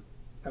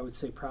I would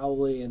say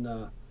probably in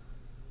the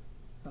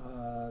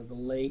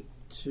late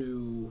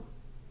to,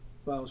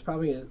 well, it was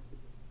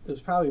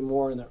probably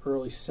more in the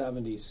early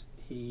 70s,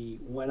 he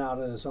went out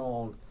on his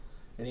own,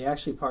 and he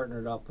actually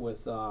partnered up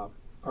with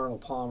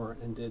Arnold Palmer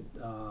and did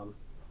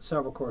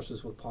several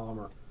courses with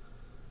Palmer.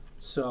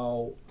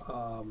 So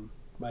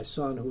my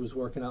son, who was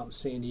working out in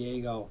San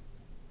Diego,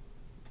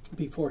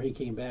 before he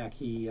came back,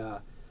 he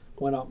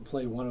went out and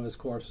played one of his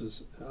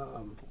courses,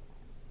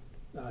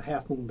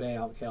 Half Moon Bay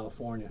out in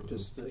California.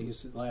 Just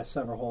the last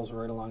several holes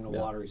were right along the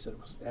water. He said it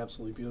was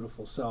absolutely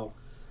beautiful. So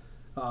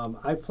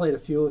I've played a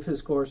few of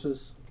his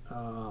courses.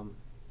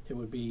 It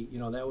would be,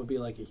 that would be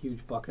like a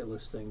huge bucket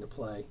list thing to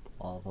play.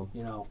 All of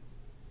them.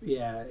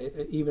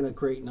 Even a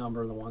great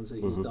number of the ones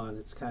that he's done.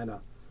 It's kind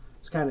of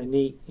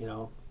neat,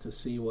 to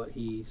see what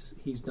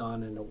he's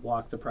done and to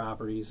walk the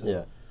properties.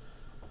 And,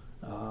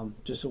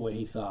 just the way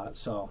he thought.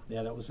 So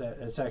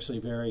it's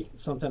actually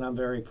something I'm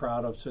very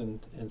proud of,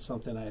 and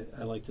something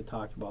I like to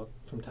talk about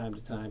from time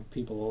to time.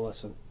 People will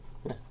listen.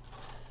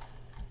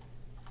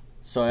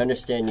 So I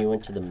understand you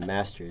went to the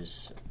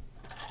Masters.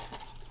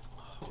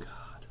 Oh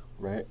God.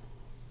 Right?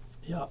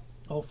 Yeah.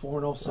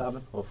 04 and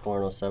 07.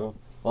 04 and 07.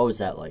 What was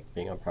that like,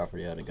 being on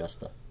property at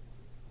Augusta?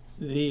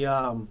 You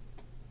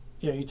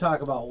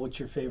talk about what's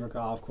your favorite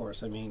golf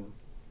course. I mean,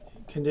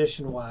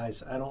 condition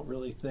wise, I don't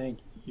really think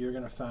you're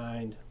going to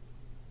find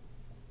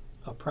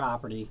a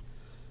property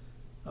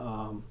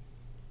from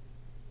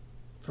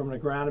an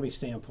agronomy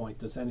standpoint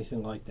that's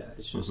anything like that.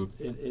 It's just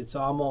it's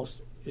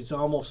almost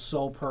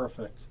so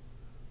perfect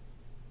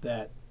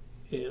that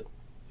it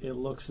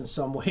looks, in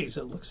some ways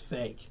it looks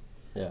fake.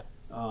 Yeah.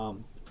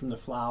 From the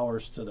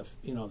flowers to the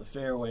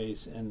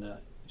fairways, and the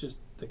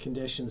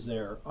conditions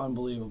there are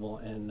unbelievable.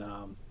 And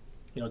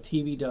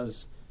TV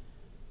does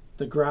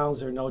the grounds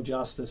there no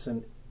justice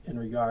in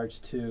regards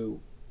to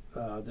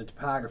the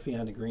topography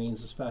on the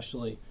greens,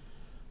 especially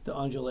the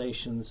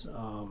undulations.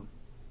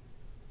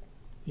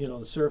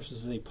 The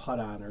surfaces they putt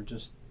on are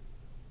just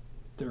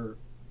the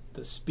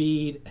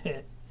speed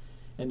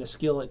and the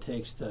skill it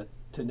takes to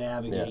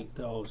navigate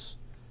those.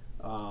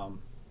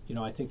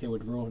 I think they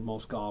would ruin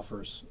most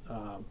golfers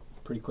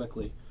pretty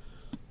quickly.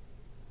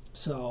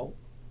 So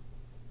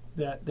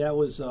that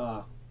was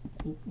a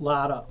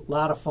lot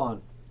of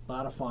fun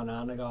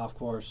on the golf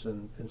course,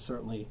 and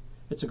certainly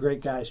it's a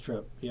great guys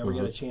trip. If you ever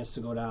get a chance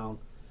to go down,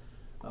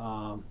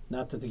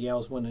 not that the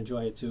gals wouldn't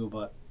enjoy it too,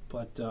 but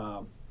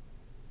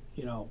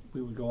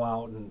we would go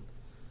out and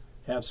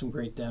have some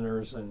great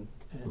dinners, and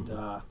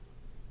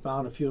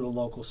found a few of the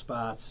local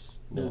spots,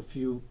 knew a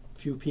few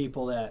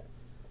people that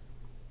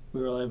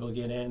we were able to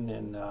get in,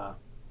 and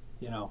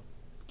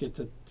get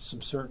to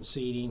some certain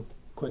seating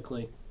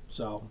quickly.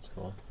 So that's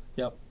cool.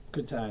 Yep,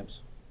 good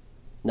times.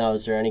 Now,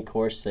 is there any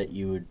course that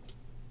you would,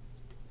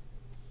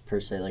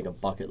 per se, like a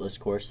bucket list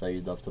course that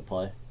you'd love to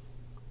play?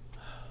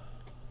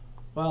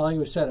 Well, like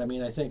we said, I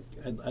mean, I think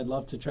I'd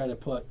love to try to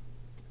put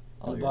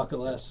on the bucket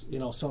list,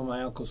 some of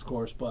my uncle's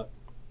course, but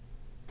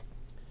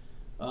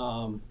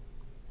I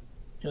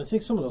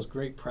think some of those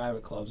great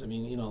private clubs. I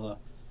mean,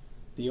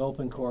 the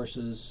open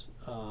courses,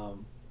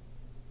 and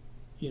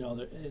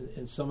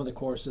some of the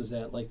courses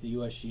that like the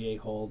USGA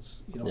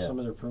holds, some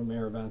of their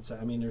premier events.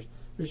 I mean,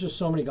 there's just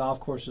so many golf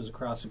courses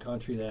across the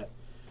country that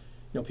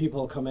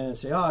people will come in and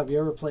say, "Oh, have you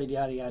ever played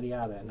yada yada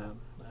yada?" And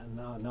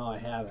no, I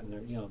haven't.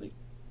 And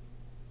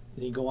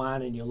you go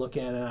on and you look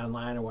at it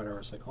online or whatever.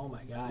 It's like, oh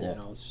my God,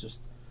 it's just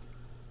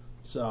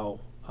so.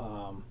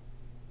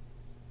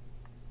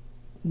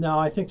 No,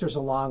 I think there's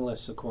a long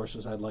list of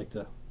courses I'd like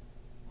to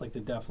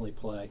definitely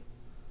play.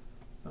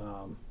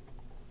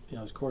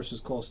 There's courses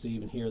close to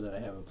even here that I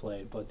haven't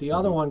played. But the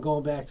other one,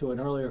 going back to an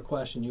earlier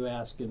question you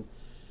asked,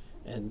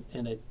 and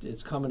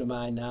it's coming to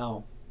mind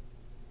now,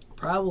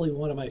 probably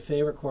one of my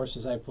favorite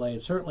courses I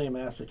played, certainly in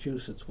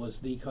Massachusetts, was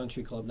the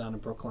Country Club down in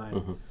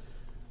Brookline.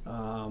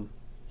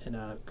 And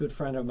a good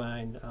friend of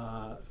mine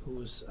who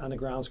was on the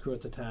grounds crew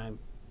at the time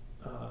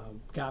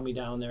got me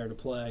down there to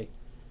play.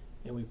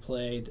 And we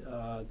played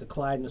the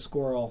Clyde and the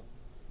Squirrel.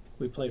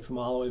 We played from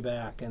all the way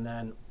back. And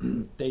then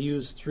they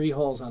used 3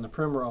 holes on the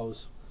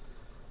Primrose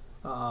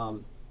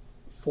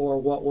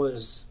for what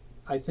was,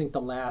 I think,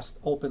 the last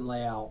open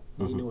layout.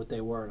 He knew what they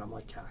were. And I'm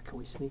like, God, can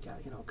we sneak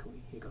out? Can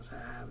we? He goes,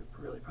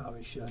 we really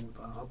probably shouldn't.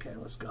 But okay,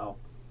 let's go.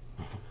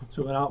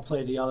 So we went out and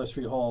played the other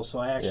 3 holes. So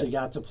I actually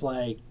got to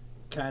play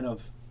kind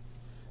of,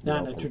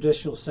 not in a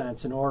traditional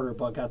sense in order,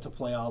 but got to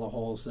play all the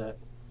holes that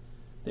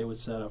they would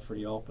set up for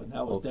the Open.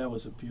 That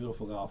was a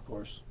beautiful golf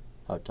course.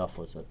 How tough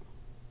was it?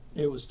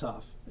 It was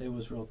tough. It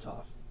was real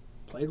tough.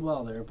 Played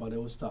well there, but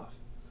it was tough.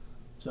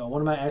 So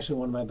one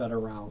of my better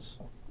rounds.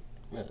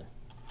 Really?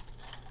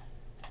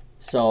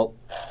 So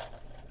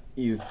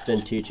you've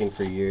been teaching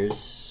for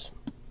years,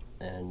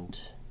 and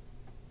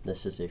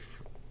this is a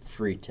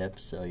free tip,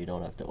 so you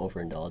don't have to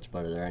overindulge.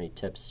 But are there any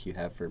tips you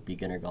have for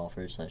beginner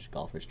golfers /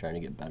 golfers trying to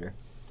get better?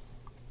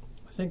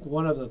 I think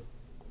one of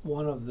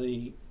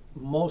the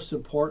most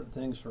important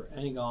things for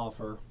any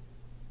golfer,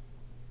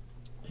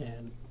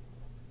 and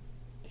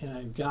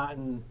I've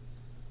gotten,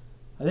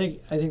 I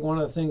think one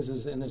of the things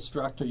as an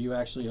instructor, you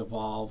actually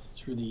evolve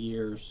through the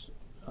years,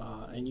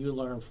 and you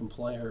learn from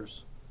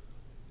players.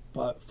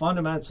 But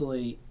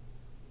fundamentally,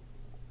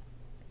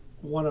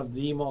 one of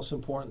the most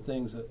important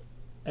things that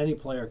any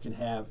player can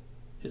have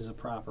is a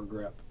proper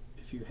grip.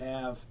 If you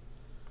have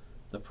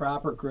the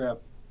proper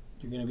grip,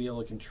 you're going to be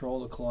able to control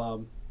the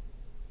club.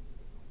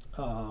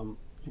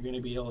 You're going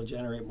to be able to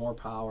generate more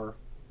power.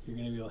 You're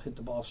going to be able to hit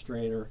the ball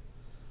straighter.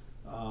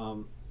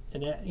 And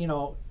that,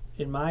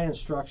 in my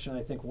instruction,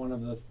 I think one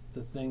of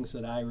the things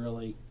that I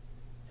really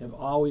have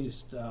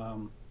always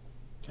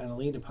kind of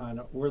leaned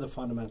upon were the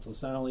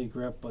fundamentals. Not only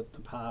grip, but the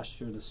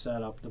posture, the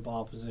setup, the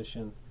ball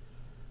position,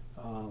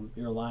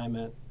 your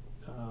alignment.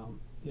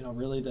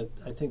 Really,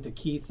 I think the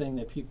key thing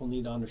that people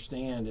need to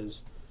understand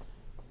is,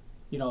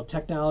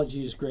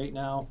 technology is great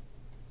now.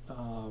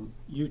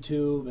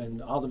 YouTube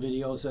and all the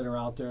videos that are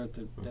out there,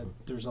 that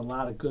there's a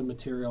lot of good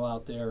material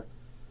out there.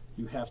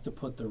 You have to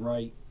put the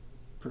right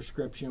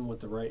prescription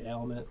with the right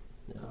element.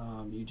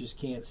 You just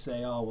can't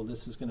say, oh, well,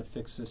 this is going to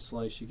fix this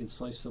slice. You can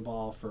slice the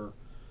ball for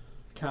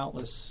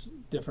countless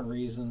different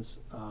reasons.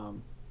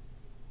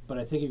 But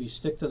I think if you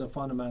stick to the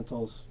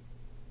fundamentals,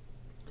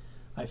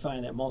 I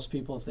find that most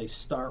people, if they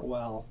start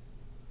well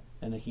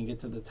and they can get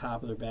to the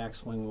top of their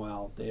backswing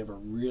well, they have a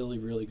really,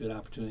 really good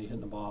opportunity hitting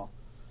the ball.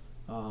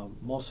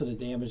 Most of the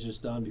damage is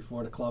done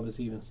before the club has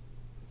even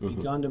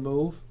begun to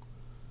move,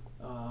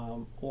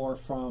 or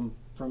from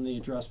the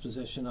address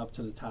position up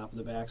to the top of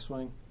the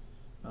backswing.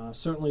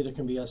 Certainly there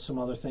can be some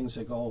other things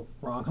that go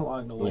wrong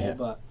along the way,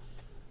 but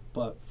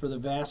for the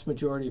vast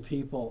majority of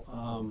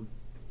people,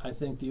 I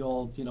think the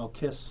old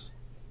KISS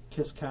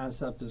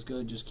concept is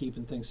good, just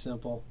keeping things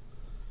simple,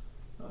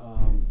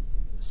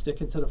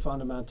 sticking to the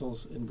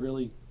fundamentals, and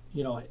really,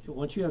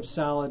 once you have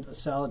a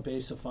solid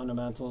base of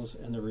fundamentals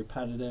and they're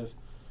repetitive,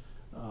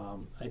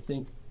 I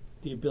think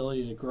the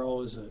ability to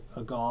grow as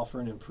a golfer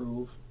and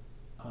improve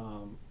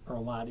are a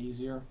lot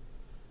easier.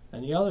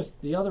 And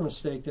the other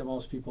mistake that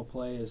most people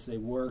play is they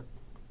work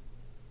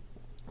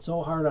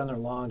so hard on their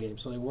long game.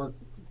 So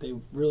they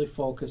really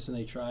focus and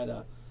they try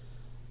to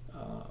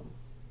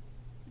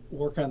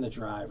work on the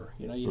driver.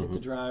 You hit the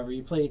driver.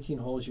 You play 18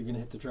 holes, you're going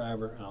to hit the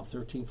driver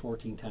 13,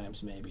 14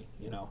 times maybe.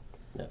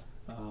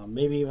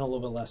 Maybe even a little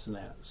bit less than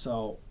that.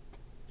 So,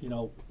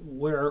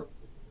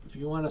 if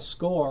you want to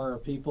score,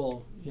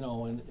 people,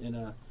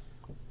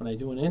 when I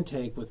do an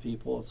intake with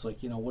people, it's like,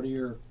 what are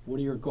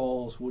your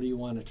goals? What do you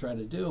want to try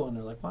to do? And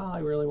they're like, well, I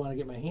really want to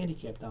get my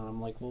handicap down. I'm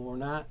like, well,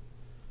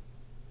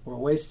 we're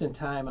wasting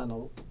time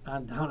down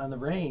on the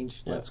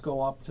range. Yeah. Let's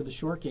go up to the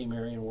short game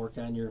area and work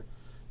on your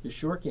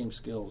short game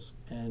skills.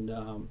 And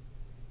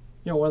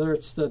whether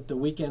it's the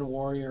weekend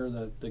warrior,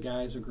 the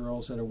guys or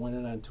girls that are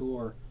winning on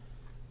tour,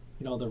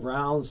 the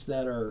rounds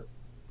that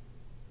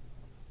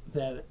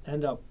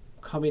end up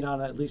coming out,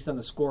 at least on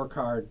the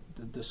scorecard,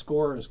 the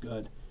score is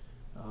good.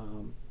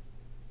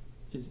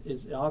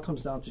 It all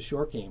comes down to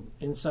short game.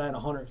 Inside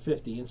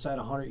 150, inside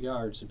 100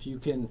 yards. If you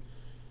can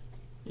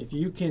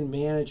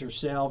manage or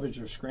salvage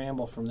or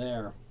scramble from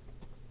there,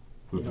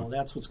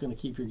 that's what's going to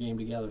keep your game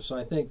together. So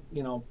I think,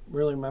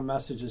 really my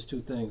message is 2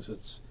 things.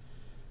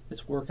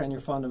 It's work on your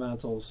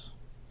fundamentals,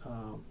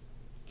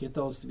 get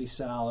those to be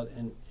solid,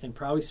 and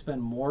probably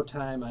spend more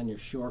time on your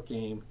short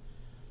game,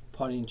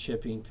 putting,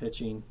 chipping,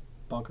 pitching,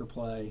 bunker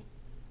play.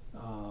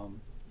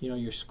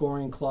 Your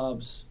scoring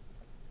clubs,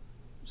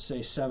 say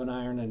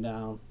 7-iron and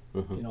down.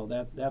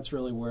 That's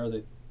really where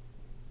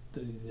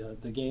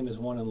the game is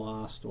won and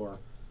lost, or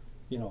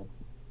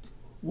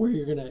where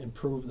you're going to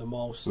improve the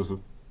most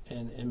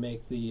and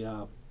make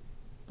the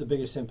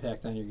biggest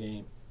impact on your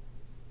game.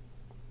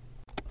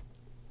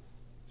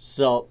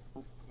 So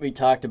we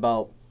talked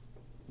about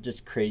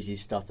just crazy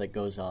stuff that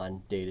goes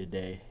on day to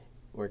day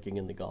working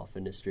in the golf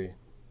industry.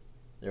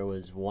 There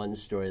was one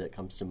story that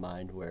comes to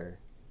mind where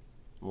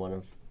one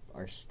of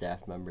our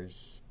staff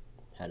members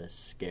had a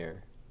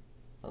scare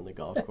on the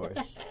golf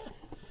course.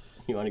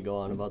 You want to go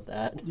on about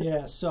that?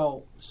 Yeah,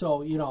 so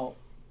you know,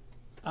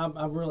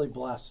 I'm really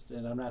blessed,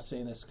 and I'm not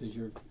saying this because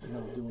you're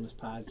doing this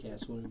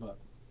podcast with me, but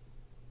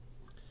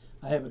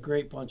I have a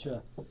great bunch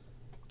of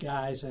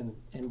guys and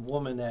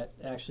women that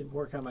actually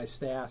work on my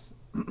staff,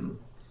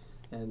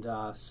 and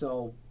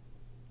so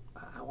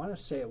I want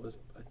to say it was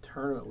a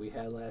tournament we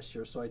had last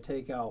year. So I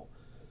take out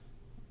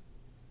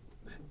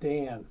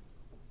Dan,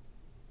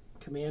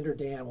 Commander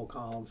Dan, we'll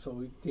call him.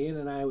 So Dan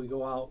and I, we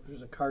go out.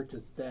 There's a cart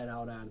that's dead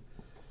out on.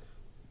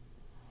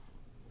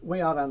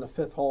 Way out on the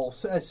fifth hole,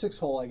 sixth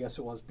hole, I guess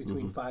it was,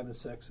 between 5 and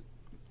 6.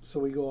 So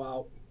we go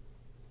out,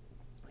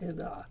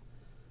 and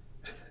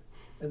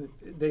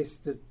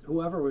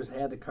whoever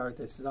had the cart,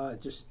 they said, "Oh,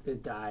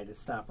 it died, it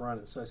stopped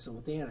running." So I said,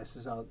 "Well, Dan," I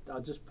says, "I'll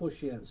just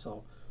push you in."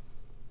 So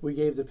we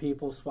gave the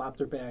people, swapped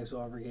their bags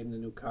over, gave them the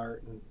new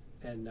cart,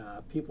 and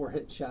people were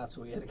hitting shots,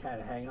 so we had to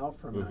kind of hang out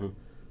for a minute.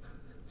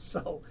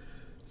 So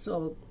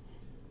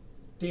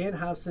Dan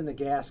hops in the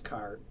gas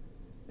cart,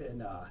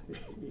 and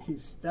he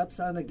steps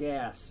on the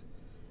gas.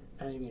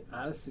 I mean,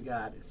 honest to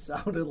God, it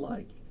sounded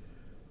like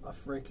a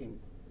freaking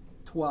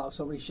 12.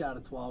 Somebody shot a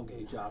 12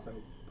 gauge off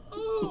and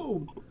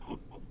boom!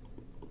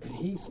 And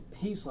he's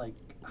like,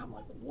 I'm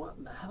like, what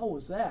in the hell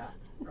was that?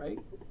 Right?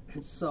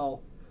 And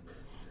so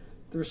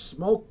there's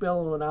smoke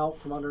billowing out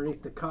from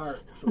underneath the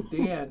cart. So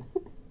Dan,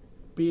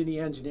 being the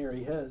engineer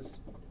he is,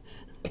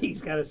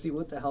 he's got to see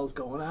what the hell's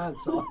going on.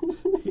 So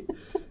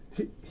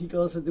he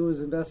goes to do his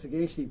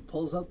investigation. He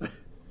pulls up the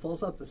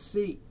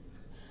seat,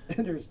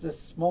 and there's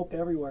just smoke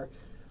everywhere.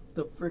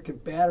 The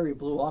freaking battery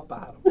blew up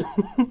on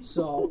him.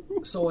 So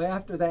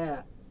after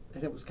that,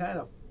 and it was kind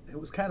of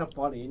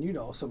funny, and you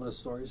know some of the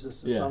stories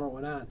as the summer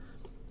went on.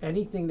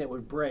 Anything that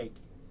would break,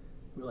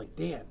 we were like,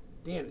 Dan,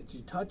 did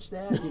you touch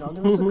that? You know,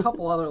 there was a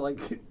couple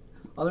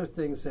other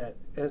things that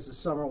as the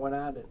summer went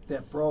on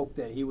that broke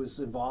that he was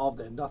involved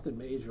in. Nothing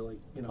major, like,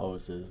 you know,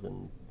 hoses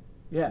and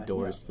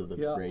doors to the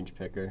range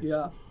picker.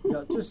 Yeah,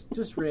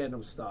 just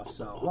random stuff.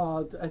 So,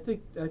 well, I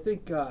think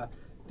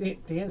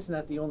Dan's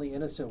not the only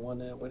innocent one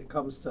when it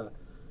comes to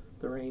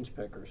the range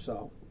picker.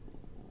 So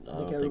I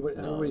think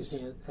everybody's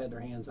had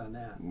their hands on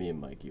that. Me and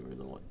Mikey were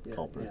the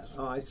culprits.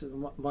 Yeah. Oh, I said,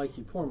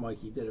 poor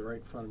Mikey did it right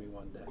in front of me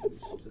one day. He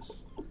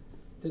just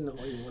didn't know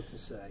even what to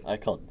say. I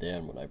called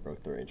Dan when I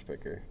broke the range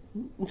picker.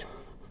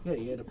 Yeah,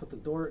 you had to put the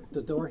door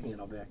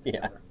handle back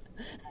together.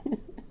 Yeah.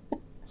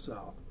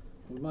 So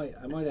I might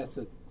have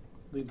to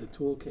leave the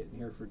toolkit in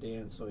here for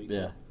Dan so he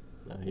can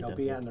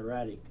be on the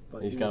ready.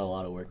 But he's got a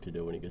lot of work to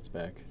do when he gets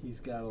back.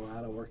 He's got a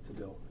lot of work to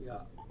do.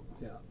 Yeah.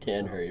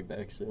 Dan, hurry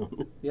back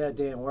soon. Yeah,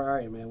 Dan, where are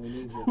you, man? We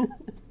need you.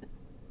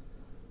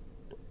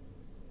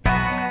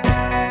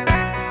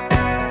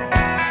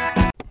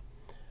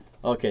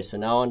 Okay, so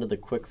now on to the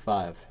quick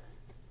five.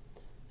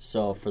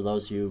 So for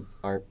those of you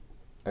who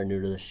are new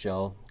to the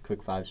show,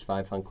 quick five's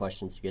 5 fun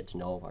questions to get to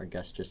know our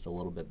guests just a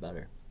little bit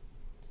better.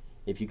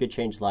 If you could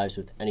change lives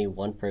with any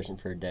one person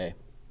for a day,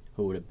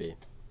 who would it be?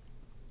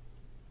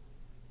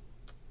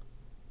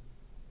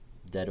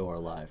 Dead or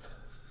alive?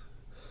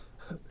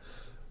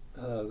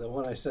 The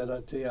one I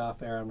said to you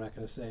off air, I'm not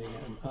going to say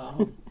again.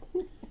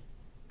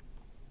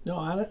 No,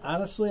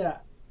 honestly, I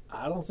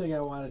don't think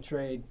I want to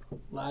trade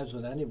lives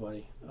with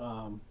anybody.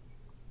 I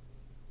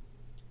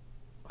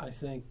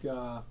think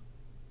if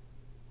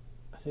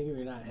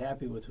you're not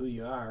happy with who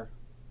you are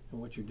and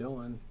what you're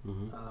doing,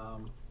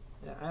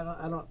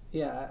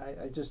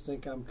 I just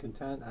think I'm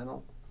content. I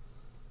don't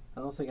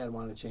think I'd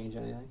want to change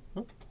anything.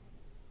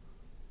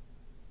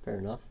 Fair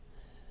enough.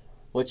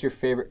 What's your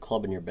favorite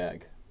club in your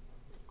bag?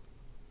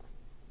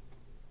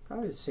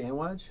 Probably the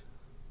sandwich.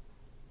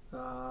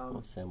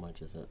 What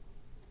sandwich is it?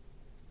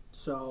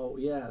 So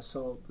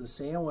the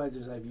sand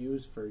wedges I've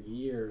used for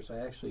years. I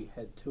actually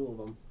had 2 of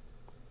them.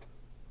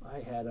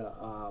 I had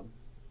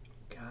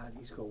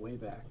these go way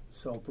back.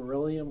 So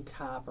beryllium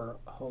copper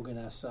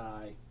Hogan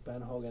SI,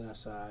 Ben Hogan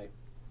SI.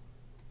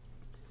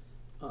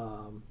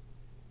 I've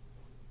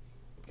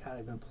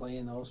been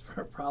playing those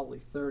for probably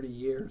 30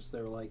 years.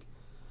 They're like,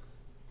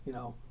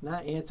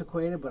 not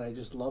antiquated, but I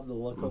just love the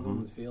look of them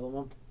and the feel of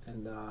them.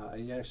 And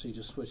I actually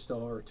just switched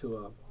over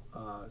to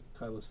a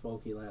Titleist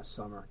Vokey last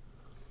summer,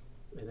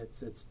 and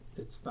it's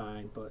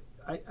fine. But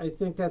I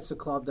think that's the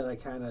club that I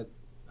kind of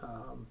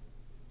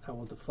I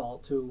will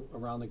default to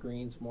around the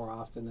greens more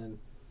often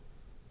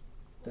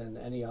than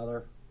any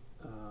other.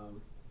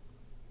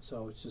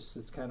 So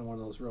it's kind of one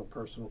of those real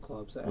personal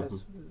clubs. I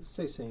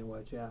say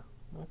sandwich, yeah.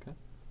 Okay.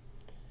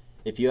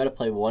 If you had to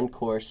play one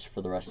course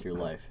for the rest of your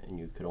life and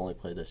you could only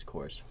play this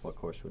course, what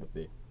course would it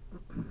be?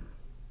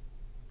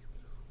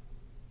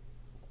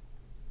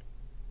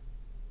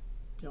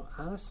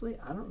 Honestly,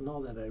 I don't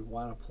know that I'd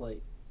want to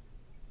play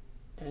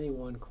any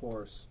one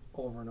course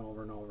over and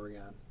over and over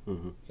again.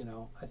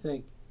 I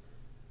think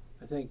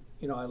I think,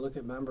 I look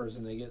at members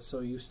and they get so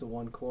used to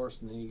one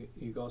course, and then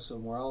you go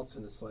somewhere else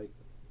and it's like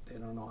they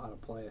don't know how to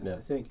play it. Yeah.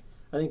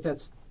 I think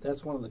that's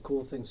one of the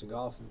cool things in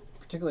golf,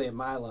 particularly at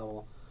my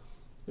level.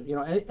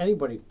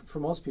 Anybody, for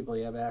most people,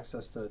 you have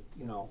access to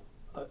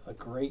a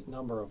great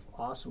number of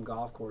awesome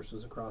golf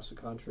courses across the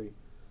country,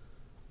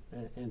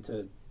 and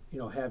to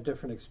have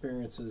different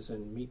experiences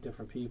and meet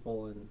different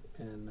people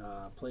and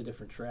play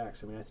different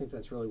tracks. I mean, I think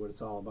that's really what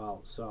it's all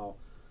about. So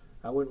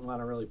I wouldn't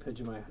want to really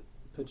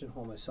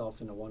pigeonhole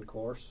myself into one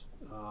course.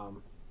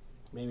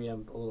 Maybe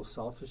I'm a little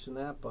selfish in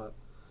that, but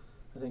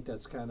I think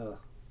that's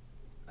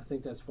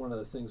one of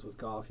the things with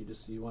golf.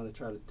 You want to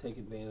try to take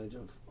advantage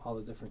of all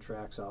the different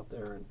tracks out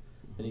there and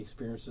the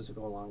experiences that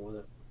go along with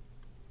it.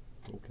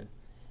 Okay.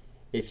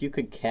 If you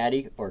could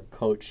caddy or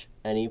coach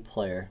any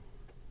player,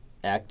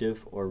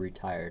 active or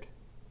retired,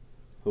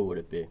 who would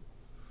it be?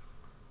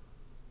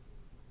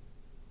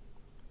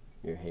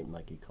 You're hating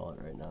Mikey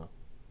Collett right now.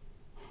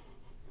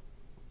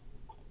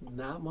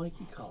 Not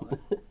Mikey Collett.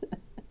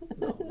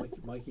 No,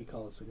 Mikey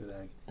Collett's a good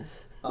egg.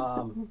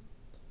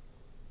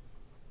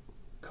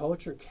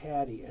 Coach or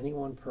caddy, any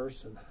one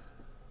person.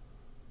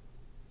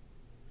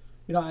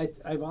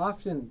 I've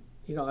often,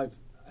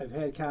 I've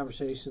had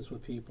conversations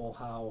with people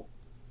how,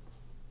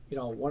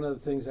 one of the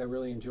things I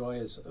really enjoy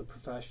as a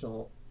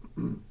professional,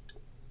 and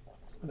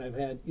I've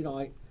had,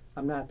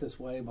 I'm not this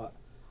way, but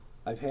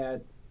I've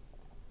had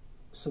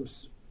some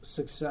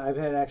success. I've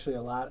had actually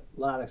a lot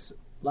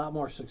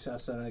more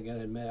success than I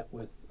can admit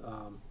with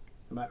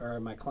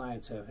my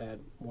clients have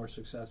had more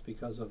success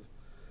because of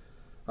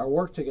our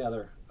work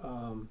together.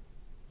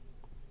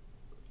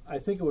 I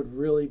think it would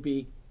really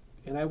be,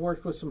 and I've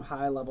worked with some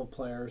high level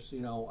players,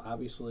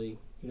 obviously,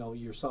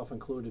 yourself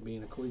included,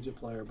 being a collegiate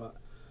player, but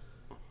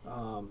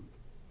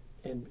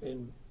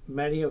and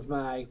many of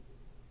my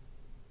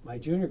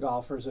junior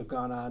golfers have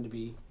gone on to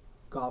be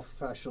golf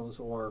professionals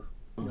or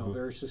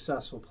very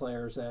successful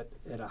players at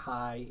a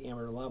high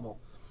amateur level.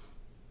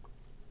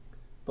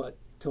 But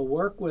to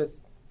work with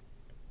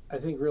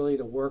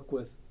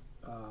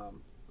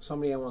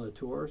somebody on one of the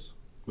tours,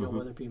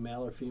 whether it be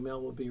male or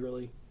female, would be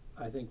really,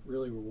 I think,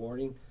 really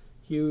rewarding.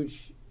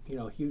 Huge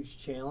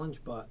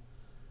challenge, but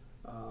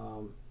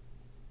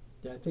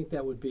I think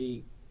that would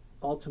be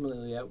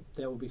ultimately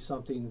that would be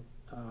something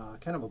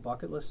kind of a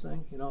bucket list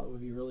thing. It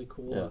would be really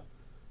cool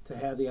to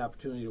have the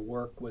opportunity to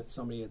work with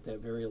somebody at that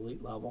very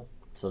elite level.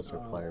 So it's a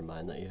player in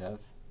mind that you have?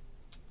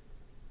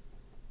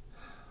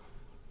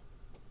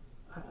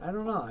 I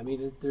don't know. I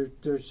mean,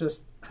 there's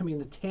just,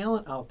 the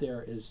talent out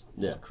there is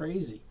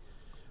crazy,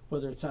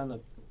 whether it's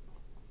on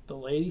the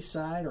ladies'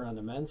 side or on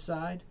the men's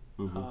side.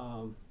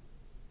 Mm-hmm.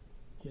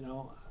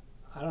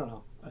 I don't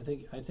know. I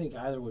think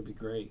either would be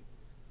great.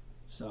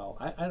 So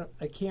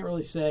I can't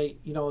really say.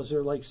 Is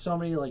there like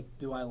somebody like,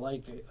 do I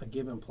like a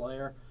given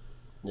player?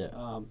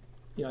 Yeah.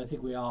 I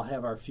think we all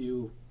have our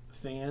few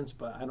fans,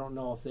 but I don't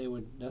know if they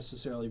would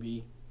necessarily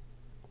be,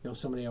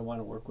 somebody I want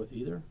to work with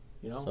either.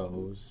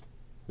 So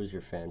who's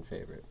your fan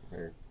favorite,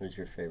 or who's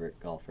your favorite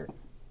golfer?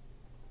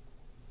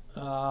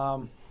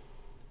 Well,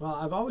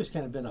 I've always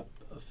kind of been a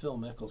Phil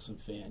Mickelson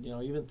fan.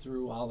 Even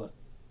through all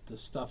the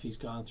stuff he's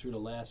gone through the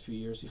last few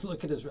years. You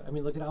look at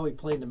look at how he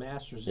played in the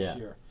Masters this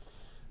year.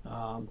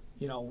 At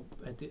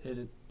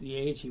the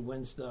age he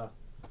wins the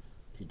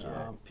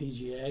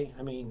PGA.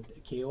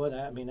 Kiowa.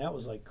 That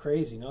was like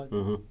crazy.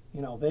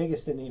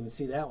 Vegas didn't even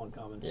see that one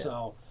coming. Yeah.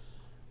 So,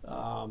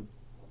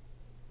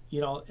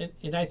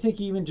 and I think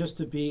even just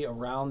to be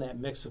around that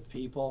mix of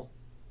people,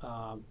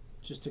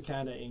 just to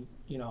kind of,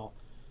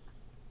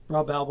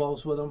 rub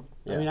elbows with them.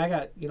 Yeah. I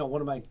got,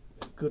 one of my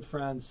good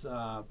friends.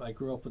 I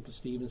grew up with the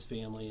Stevens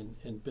family,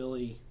 and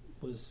Billy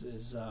was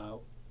a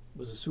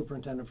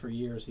superintendent for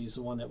years. He's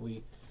the one that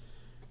we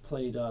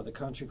played the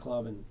country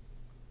club, and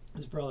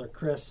his brother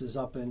Chris is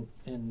up in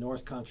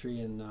North Country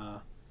in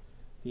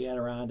the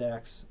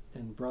Adirondacks,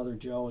 and brother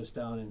Joe is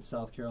down in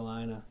South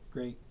Carolina.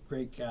 Great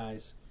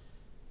guys.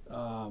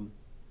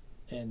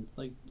 And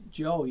like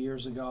Joe,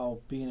 years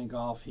ago, being in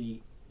golf,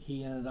 he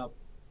ended up,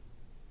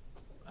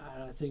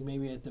 I think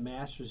maybe at the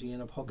Masters, he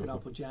ended up hooking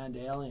up with John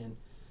Daly,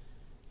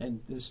 and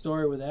the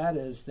story with that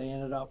is they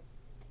ended up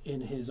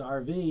in his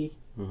RV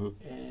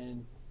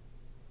and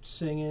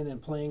singing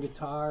and playing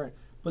guitar.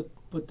 But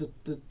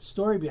the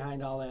story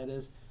behind all that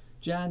is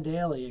John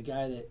Daly, a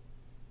guy that,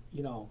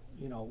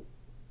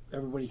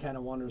 everybody kind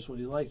of wonders what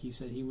he like. He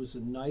said he was the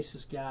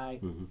nicest guy.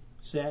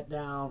 Sat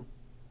down.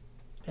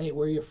 Hey,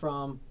 where you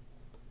from?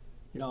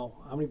 How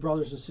many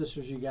brothers and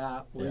sisters you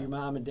got? What do your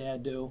mom and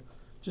dad do?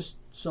 Just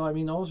so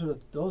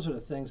those are the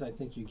things I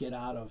think you get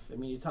out of.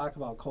 You talk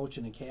about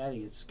coaching and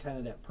caddy. It's kind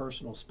of that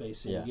personal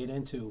space that you get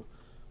into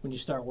when you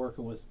start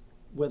working with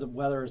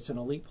whether it's an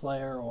elite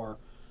player or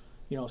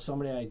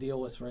somebody I deal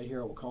with right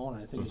here at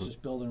Wacona. I think it's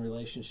just building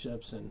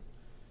relationships, and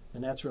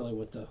that's really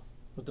what the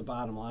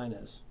bottom line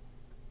is.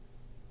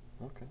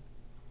 Okay.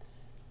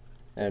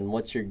 And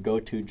what's your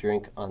go-to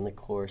drink on the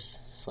course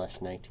 /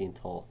 19th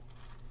hole?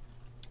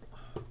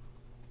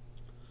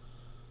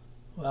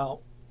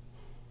 Well,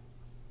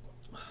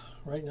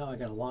 right now I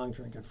got a long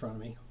drink in front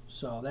of me,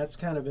 So that's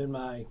kind of been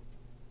my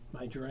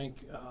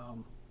drink.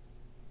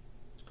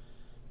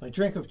 My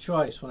drink of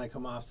choice when I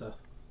come off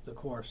the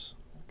course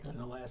in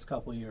the last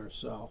couple of years.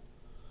 So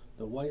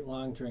the white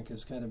long drink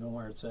has kind of been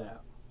where it's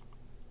at.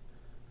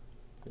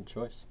 Good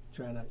choice.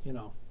 Trying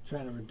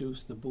to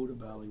reduce the Buddha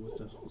belly with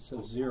it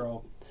says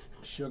 0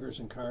 sugars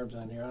and carbs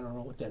on here. I don't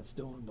know what that's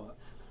doing, but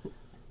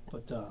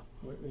we're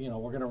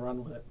gonna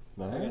run with it.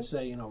 All like right. I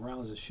say,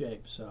 rounds is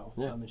shape, so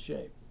Yeah. I'm in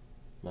shape.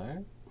 All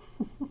right.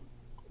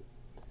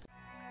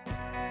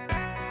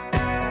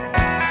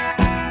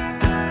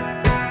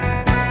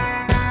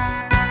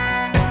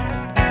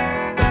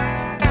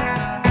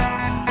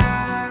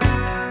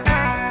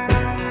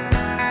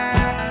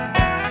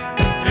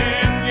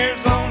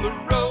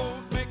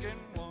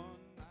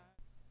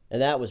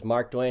 And that was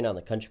Mark Duane on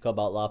the Country Club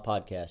Outlaw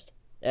podcast.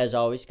 As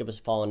always, give us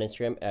a follow on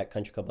Instagram at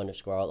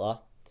countryclub_outlaw,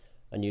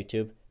 on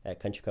YouTube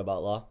at Country Club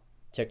Outlaw,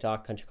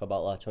 TikTok Country Club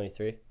Outlaw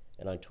 23,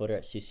 and on Twitter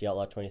at CC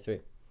Outlaw 23.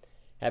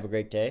 Have a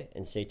great day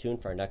and stay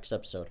tuned for our next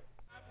episode.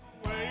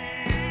 Tell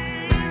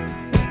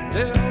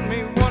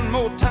me one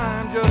more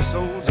time just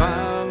so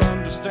I'll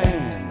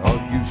understand.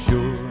 Are you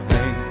sure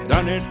ain't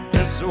done it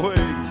this way?